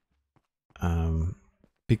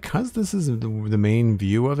 Because this is the main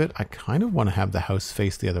view of it, I kind of want to have the house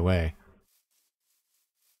face the other way.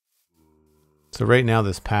 So right now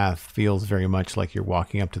this path feels very much like you're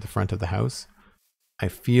walking up to the front of the house, I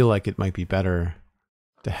feel like it might be better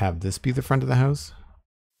to have this be the front of the house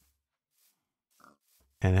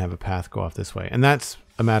and have a path go off this way. And that's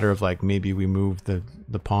a matter of like, maybe we move the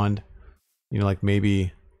pond, you know, like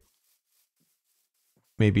maybe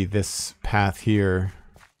this path here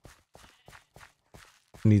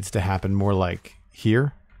needs to happen more like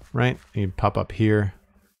here, right? You pop up here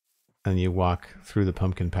and you walk through the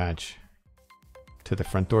pumpkin patch to the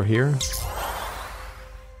front door here.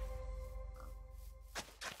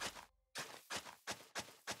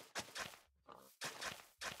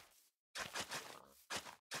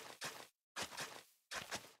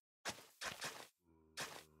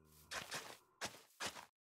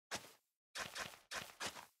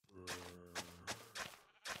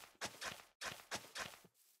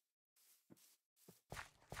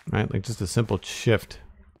 Right, like just a simple shift.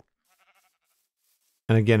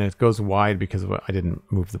 And again, it goes wide because I didn't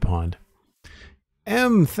move the pond.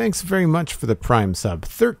 M, thanks very much for the Prime sub.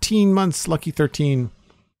 13 months, lucky 13.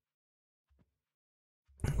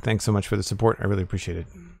 Thanks so much for the support. I really appreciate it.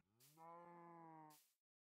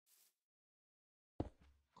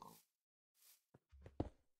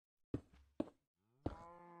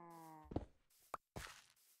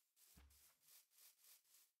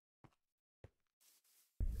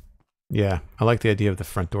 Yeah, I like the idea of the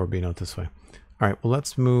front door being out this way. All right, well,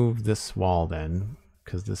 let's move this wall then,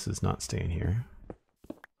 because this is not staying here.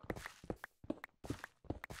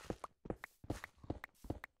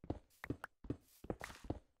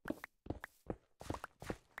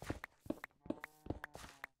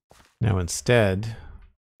 Now instead,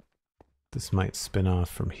 this might spin off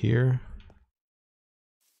from here.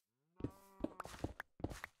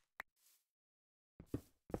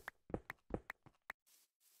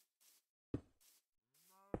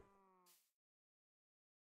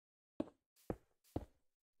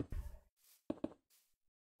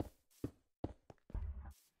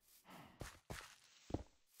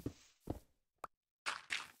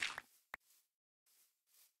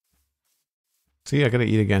 See, I gotta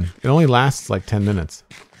eat again. It only lasts like 10 minutes.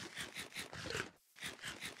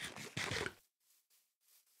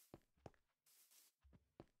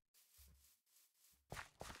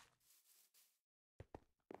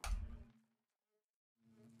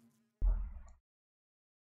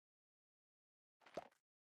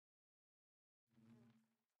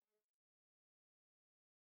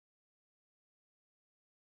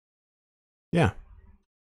 Yeah.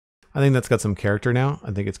 I think that's got some character now.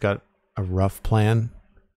 I think it's got a rough plan.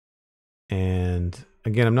 And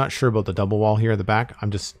again, I'm not sure about the double wall here at the back.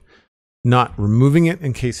 I'm just not removing it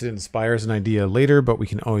in case it inspires an idea later, but we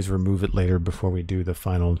can always remove it later before we do the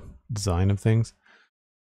final design of things.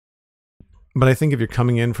 But I think if you're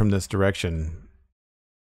coming in from this direction,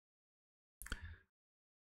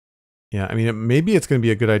 yeah, I mean, maybe it's going to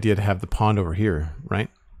be a good idea to have the pond over here, right?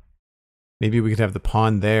 Maybe we could have the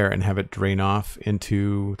pond there and have it drain off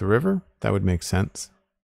into the river. That would make sense.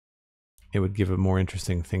 It would give a more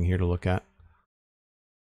interesting thing here to look at.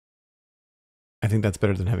 I think that's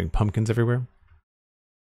better than having pumpkins everywhere.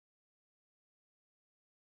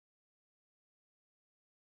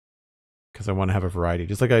 Because I want to have a variety.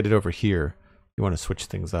 Just like I did over here, you want to switch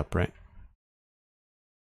things up, right?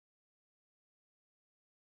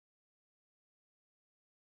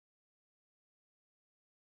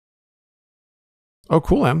 Oh,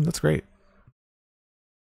 cool, Em. That's great.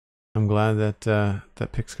 I'm glad that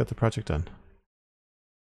that Pix got the project done.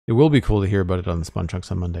 It will be cool to hear about it on the Spawn Chunks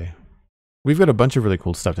on Monday. We've got a bunch of really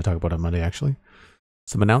cool stuff to talk about on Monday, actually.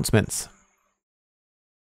 Some announcements.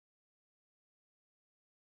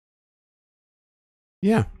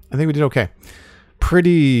 Yeah, I think we did okay.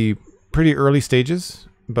 Pretty early stages,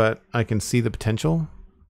 but I can see the potential.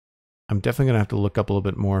 I'm definitely going to have to look up a little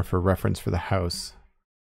bit more for reference for the house.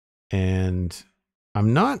 And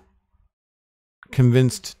I'm not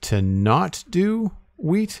convinced to not do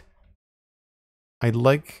wheat. I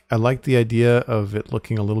like the idea of it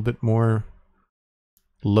looking a little bit more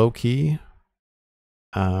low key.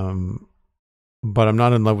 But I'm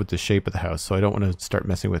not in love with the shape of the house, so I don't want to start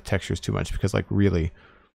messing with textures too much because like really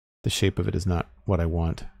the shape of it is not what I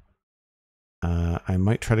want. I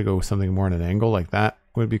might try to go with something more at an angle like that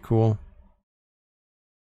would be cool.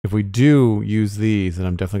 If we do use these, then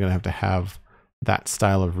I'm definitely going to have that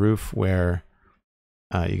style of roof where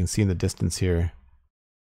you can see in the distance here,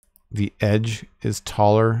 the edge is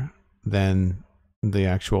taller than the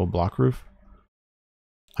actual block roof.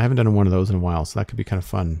 I haven't done one of those in a while, so that could be kind of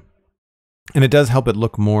fun. And it does help it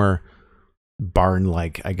look more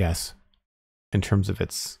barn-like, I guess, in terms of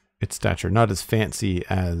its stature. Not as fancy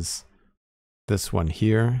as this one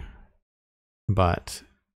here, but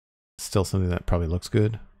still something that probably looks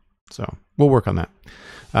good. So we'll work on that.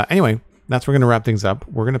 Anyway, that's where we're going to wrap things up.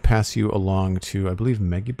 We're going to pass you along to, I believe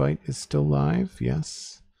Megabyte is still live.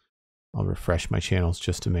 Yes. I'll refresh my channels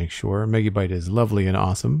just to make sure. Megabyte is lovely and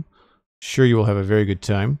awesome. Sure, you will have a very good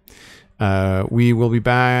time. We will be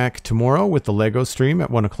back tomorrow with the Lego stream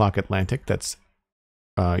at 1 o'clock Atlantic. That's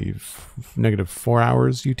 -4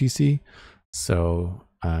 hours UTC. So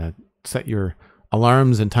set your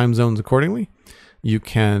alarms and time zones accordingly. You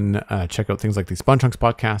can check out things like the Spawn Chunks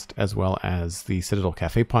podcast as well as the Citadel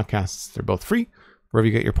Cafe podcasts. They're both free wherever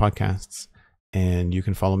you get your podcasts. And you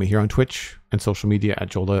can follow me here on Twitch and social media at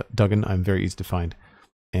Duggan. I'm very easy to find.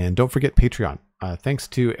 And don't forget Patreon. Thanks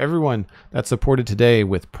to everyone that supported today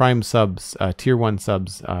with Prime subs, Tier 1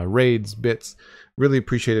 subs, raids, bits. Really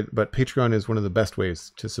appreciate it. But Patreon is one of the best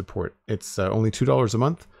ways to support. It's only $2 a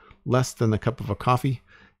month, less than the cup of a coffee.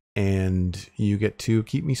 And you get to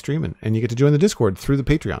keep me streaming. And you get to join the Discord through the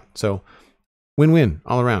Patreon. So win-win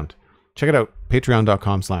all around. Check it out.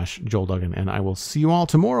 Patreon.com/JoelDuggan. And I will see you all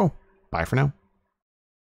tomorrow. Bye for now.